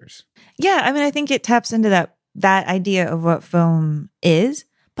repertory theaters? Yeah, I mean, I think it taps into that idea of what film is.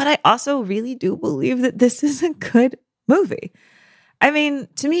 But I also really do believe that this is a good movie. I mean,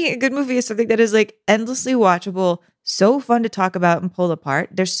 to me, a good movie is something that is like endlessly watchable, so fun to talk about and pull apart.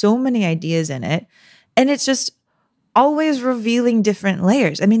 There's so many ideas in it. And it's just always revealing different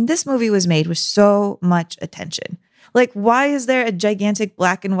layers. I mean, this movie was made with so much attention. Like, why is there a gigantic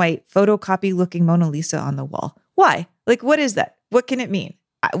black and white photocopy looking Mona Lisa on the wall? Why? Like, what is that? What can it mean?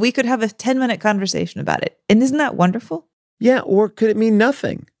 We could have a 10-minute conversation about it. And isn't that wonderful? Yeah, or could it mean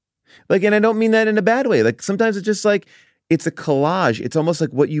nothing? Like, and I don't mean that in a bad way. Like, sometimes it's just like, it's a collage. It's almost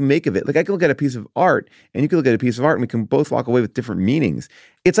like what you make of it. Like, I can look at a piece of art and you can look at a piece of art and we can both walk away with different meanings.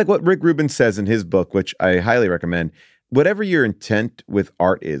 It's like what Rick Rubin says in his book, which I highly recommend. Whatever your intent with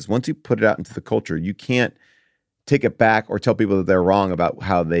art is, once you put it out into the culture, you can't take it back or tell people that they're wrong about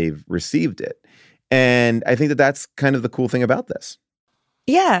how they've received it. And I think that that's kind of the cool thing about this.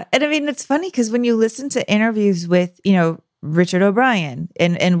 Yeah. And I mean, it's funny because when you listen to interviews with, Richard O'Brien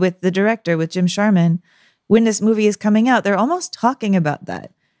and with the director, with Jim Sharman, when this movie is coming out, they're almost talking about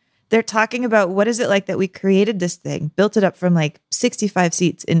that. They're talking about what is it like that we created this thing, built it up from like 65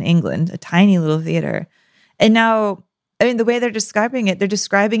 seats in England, a tiny little theater. And now, I mean, the way they're describing it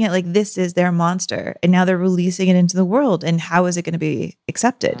like this is their monster. And now they're releasing it into the world. And how is it going to be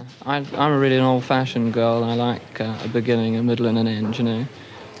accepted? I'm really an old-fashioned girl. I like a beginning, a middle, and an end, And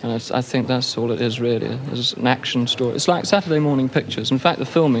I think that's all it is, really. It's an action story. It's like Saturday Morning Pictures. In fact, the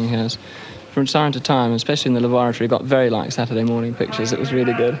filming here is, from time to time, especially in the laboratory, got very like Saturday Morning Pictures. It was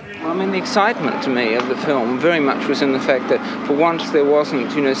really good. Well, I mean, the excitement to me of the film very much was in the fact that for once there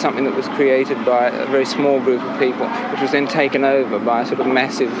wasn't, something that was created by a very small group of people, which was then taken over by a sort of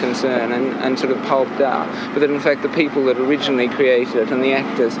massive concern and sort of pulped out. But that in fact the people that originally created it and the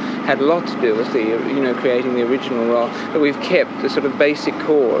actors had a lot to do with the, creating the original role. That we've kept the sort of basic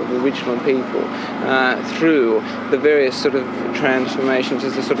core of the original people through the various sort of transformations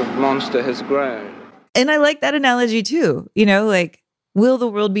as the sort of monster has grown. And I like that analogy too. Like, will the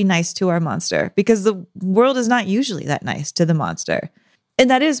world be nice to our monster? Because the world is not usually that nice to the monster. And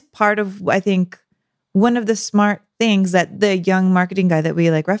that is part of, I think, one of the smart things that the young marketing guy that we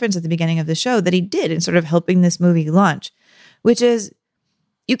referenced at the beginning of the show that he did in sort of helping this movie launch, which is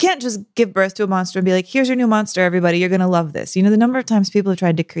you can't just give birth to a monster and be like, here's your new monster, everybody, you're going to love this. The number of times people have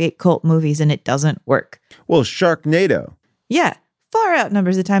tried to create cult movies and it doesn't work. Well, Sharknado. Yeah. Far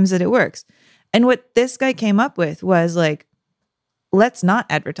outnumbers the times that it works. And what this guy came up with was let's not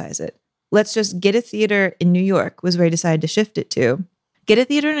advertise it. Let's just get a theater in New York, was where he decided to shift it to. Get a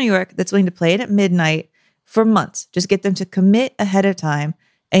theater in New York that's willing to play it at midnight for months. Just get them to commit ahead of time.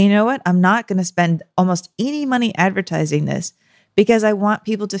 And you know what? I'm not going to spend almost any money advertising this because I want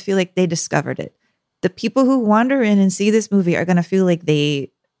people to feel like they discovered it. The people who wander in and see this movie are going to feel like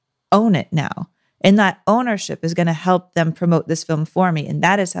they own it now. And that ownership is going to help them promote this film for me. And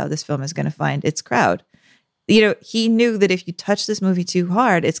that is how this film is going to find its crowd. He knew that if you touch this movie too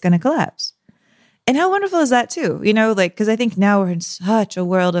hard, it's going to collapse. And how wonderful is that too? Because I think now we're in such a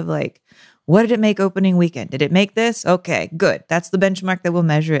world of what did it make opening weekend? Did it make this? Okay, good. That's the benchmark that we'll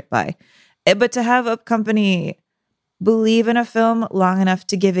measure it by. But to have a company believe in a film long enough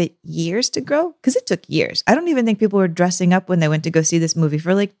to give it years to grow, because it took years. I don't even think people were dressing up when they went to go see this movie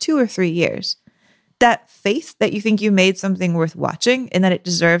for 2 or 3 years. That faith that you think you made something worth watching and that it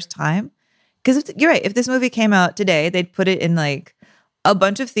deserves time. Because you're right, if this movie came out today, they'd put it in a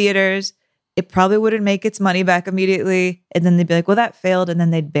bunch of theaters. It probably wouldn't make its money back immediately. And then they'd be like, well, that failed. And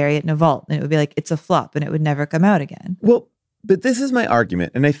then they'd bury it in a vault. And it would be like, it's a flop and it would never come out again. Well, but this is my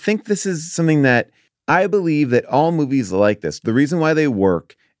argument. And I think this is something that I believe that all movies like this, the reason why they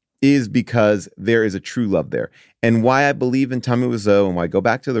work is because there is a true love there. And why I believe in Tommy Wiseau and why I go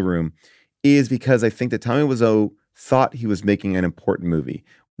back to The Room is because I think that Tommy Wiseau thought he was making an important movie.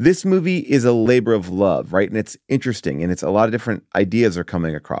 This movie is a labor of love, right? And it's interesting, and it's a lot of different ideas are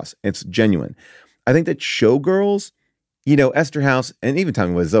coming across. It's genuine. I think that Showgirls, Esterhaus, and even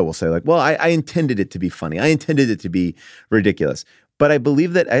Tommy Wiseau will say well, I intended it to be funny. I intended it to be ridiculous. But I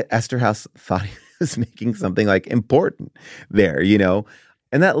believe that Esterhaus thought he was making something important there,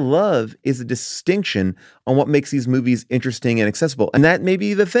 And that love is a distinction on what makes these movies interesting and accessible. And that may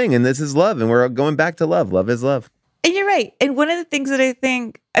be the thing. And this is love. And we're going back to love. Love is love. And you're right. And one of the things that I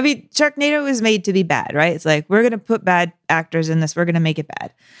think, Sharknado was made to be bad, right? It's we're going to put bad actors in this. We're going to make it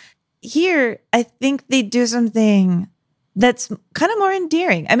bad. Here, I think they do something that's kind of more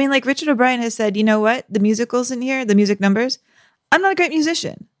endearing. Richard O'Brien has said, you know what? The musicals in here, the music numbers, I'm not a great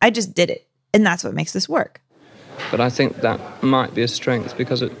musician. I just did it. And that's what makes this work. But I think that might be a strength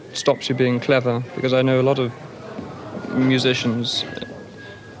because it stops you being clever. Because I know a lot of musicians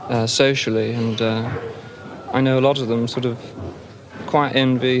socially, and I know a lot of them sort of quite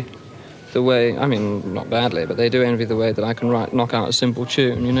envy the way, not badly, but they do envy the way that I can knock out a simple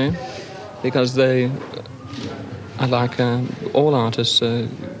tune, because they are like all artists are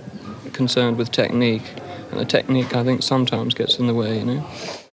concerned with technique, and the technique, I think, sometimes gets in the way,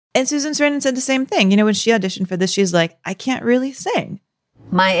 And Susan Sarandon said the same thing. You know, when she auditioned for this, she's like, I can't really sing.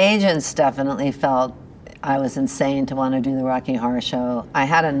 My agents definitely felt I was insane to want to do the Rocky Horror Show. I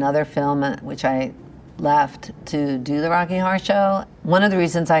had another film which I left to do the Rocky Horror Show. One of the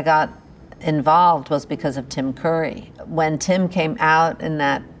reasons I got involved was because of Tim Curry. When Tim came out in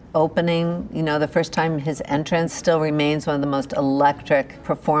that opening, you know, the first time, his entrance still remains one of the most electric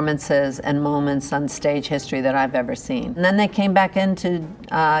performances and moments on stage history that I've ever seen. And then they came back in to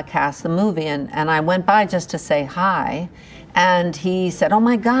cast the movie, and I went by just to say hi. And he said, oh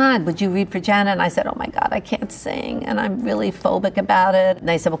my God, would you read for Janet? And I said, oh my God, I can't sing, and I'm really phobic about it. And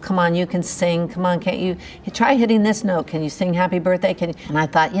they said, well, come on, you can sing. Come on, can't you try hitting this note? Can you sing Happy Birthday? And I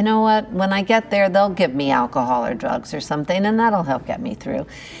thought, you know what? When I get there, they'll give me alcohol or drugs or something, and that'll help get me through.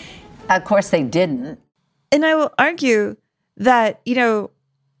 Of course, they didn't. And I will argue that, you know,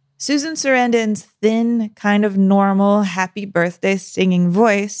 Susan Sarandon's thin, kind of normal, happy birthday singing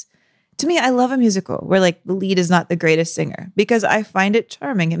voice, to me, I love a musical where like the lead is not the greatest singer because I find it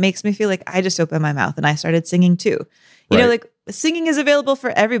charming. It makes me feel like I just opened my mouth and I started singing too. You know, like singing is available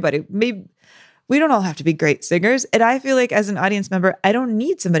for everybody. Maybe we don't all have to be great singers. And I feel like as an audience member, I don't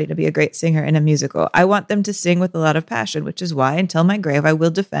need somebody to be a great singer in a musical. I want them to sing with a lot of passion, which is why until my grave, I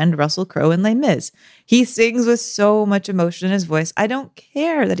will defend Russell Crowe in Les Mis. He sings with so much emotion in his voice. I don't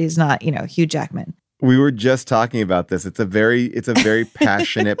care that he's not, you know, Hugh Jackman. We were just talking about this. It's a very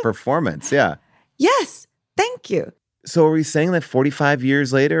passionate performance. Yeah. Yes. Thank you. So are we saying that 45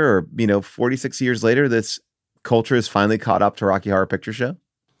 years later or, you know, 46 years later, this culture is finally caught up to Rocky Horror Picture Show?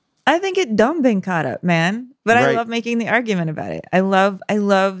 I think it dumb been caught up, man. But I love making the argument about it. I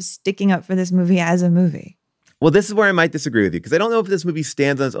love sticking up for this movie as a movie. Well, this is where I might disagree with you because I don't know if this movie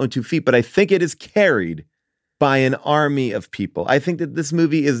stands on its own 2 feet, but I think it is carried by an army of people. I think that this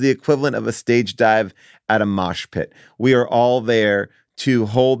movie is the equivalent of a stage dive at a mosh pit. We are all there to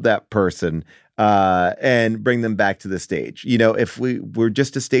hold that person and bring them back to the stage. You know, if we were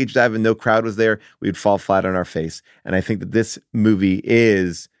just a stage dive and no crowd was there, we would fall flat on our face. And I think that this movie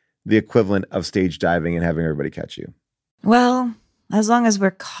is the equivalent of stage diving and having everybody catch you. Well, as long as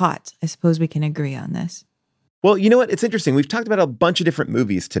we're caught, I suppose we can agree on this. Well, you know what? It's interesting. We've talked about a bunch of different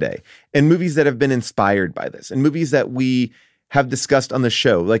movies today and movies that have been inspired by this and movies that we have discussed on the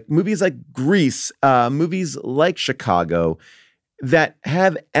show, like movies like Grease, movies like Chicago that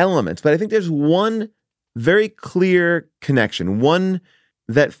have elements. But I think there's one very clear connection, one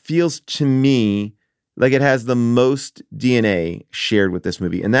that feels to me like it has the most DNA shared with this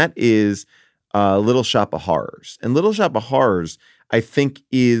movie. And that is Little Shop of Horrors. And Little Shop of Horrors, I think,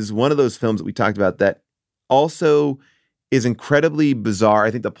 is one of those films that we talked about that also is incredibly bizarre.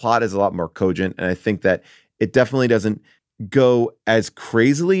 I think the plot is a lot more cogent, and I think that it definitely doesn't go as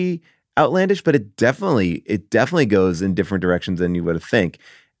crazily outlandish, but it definitely goes in different directions than you would think.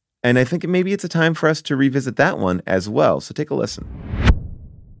 And I think maybe it's a time for us to revisit that one as well. So take a listen.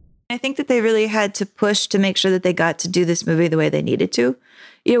 I think that they really had to push to make sure that they got to do this movie the way they needed to.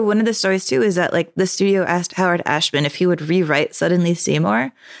 You know, one of the stories too is that like the studio asked Howard Ashman if he would rewrite Suddenly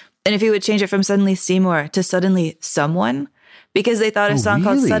Seymour. And if he would change it from Suddenly Seymour to Suddenly Someone, because they thought a song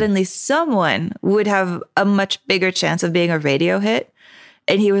called Suddenly Someone would have a much bigger chance of being a radio hit.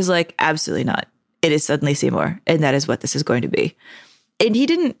 And he was like, absolutely not. It is Suddenly Seymour. And that is what this is going to be. And he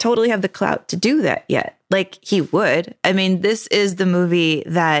didn't totally have the clout to do that yet. Like he would. I mean, this is the movie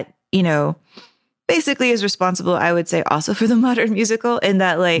that, you know, basically is responsible, I would say, also for the modern musical in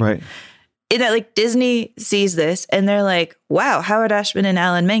that like Disney sees this and they're like, wow, Howard Ashman and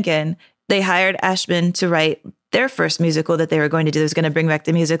Alan Menken, they hired Ashman to write their first musical that they were going to do. It was going to bring back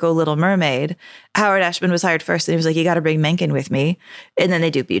the musical Little Mermaid. Howard Ashman was hired first and he was like, you got to bring Menken with me. And then they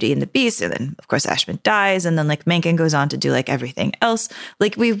do Beauty and the Beast. And then of course Ashman dies. And then like Menken goes on to do like everything else.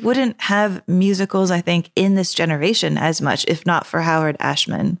 Like we wouldn't have musicals, I think, in this generation as much, if not for Howard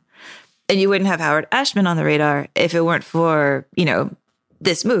Ashman. And you wouldn't have Howard Ashman on the radar if it weren't for, you know,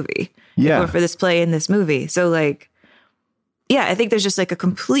 this movie. Yeah. Or for this play in this movie. So like, yeah, I think there's just like a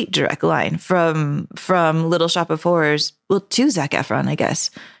complete direct line from Little Shop of Horrors, well, to Zac Efron, I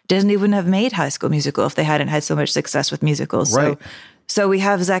guess. Disney wouldn't have made High School Musical if they hadn't had so much success with musicals. Right. So we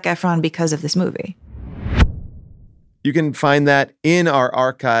have Zac Efron because of this movie. You can find that in our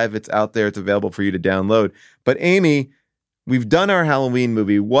archive. It's out there. It's available for you to download. But Amy, we've done our Halloween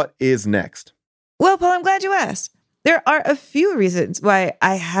movie. What is next? Well, Paul, I'm glad you asked. There are a few reasons why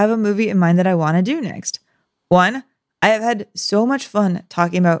I have a movie in mind that I want to do next. One, I have had so much fun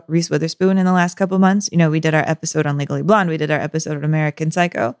talking about Reese Witherspoon in the last couple of months. You know, we did our episode on Legally Blonde. We did our episode on American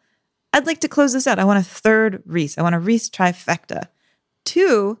Psycho. I'd like to close this out. I want a third Reese. I want a Reese trifecta.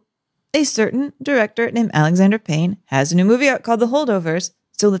 Two, a certain director named Alexander Payne has a new movie out called The Holdovers,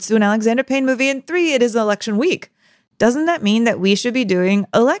 So let's do an Alexander Payne movie. And 3, it is election week. Doesn't that mean that we should be doing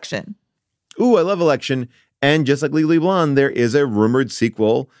Election? Ooh, I love Election. And just like Legally Blonde, there is a rumored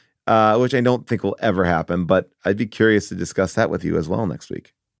sequel, which I don't think will ever happen, but I'd be curious to discuss that with you as well next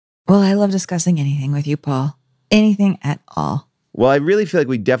week. Well, I love discussing anything with you, Paul. Anything at all. Well, I really feel like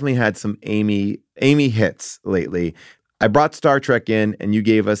we definitely had some Amy hits lately. I brought Star Trek in, and you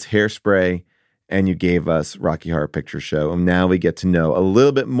gave us Hairspray, and you gave us Rocky Horror Picture Show. And now we get to know a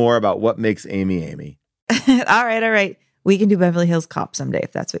little bit more about what makes Amy Amy. All right. We can do Beverly Hills Cop someday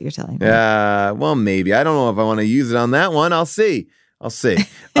if that's what you're telling me. Well, maybe. I don't know if I want to use it on that one. I'll see. All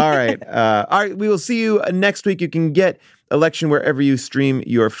right. All right. We will see you next week. You can get Election wherever you stream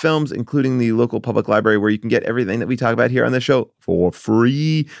your films, including the local public library where you can get everything that we talk about here on the show for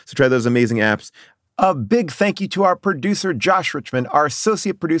free. So try those amazing apps. A big thank you to our producer, Josh Richmond, our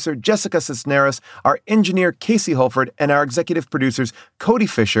associate producer, Jessica Cisneros, our engineer, Casey Holford, and our executive producers, Cody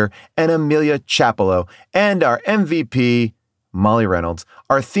Fisher and Amelia Chapello, and our MVP, Molly Reynolds.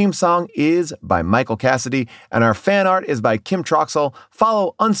 Our theme song is by Michael Cassidy, and our fan art is by Kim Troxel.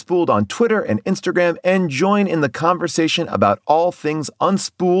 Follow Unspooled on Twitter and Instagram, and join in the conversation about all things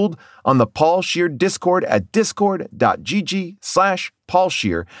Unspooled on the Paul Scheer Discord at discord.gg/Paul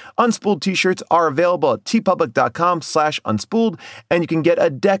Scheer. Unspooled t-shirts are available at tpublic.com/unspooled, and you can get a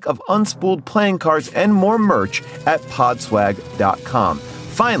deck of Unspooled playing cards and more merch at podswag.com.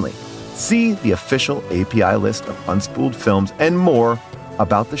 Finally, see the official API list of Unspooled films and more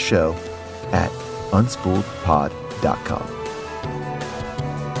about the show at unspooledpod.com.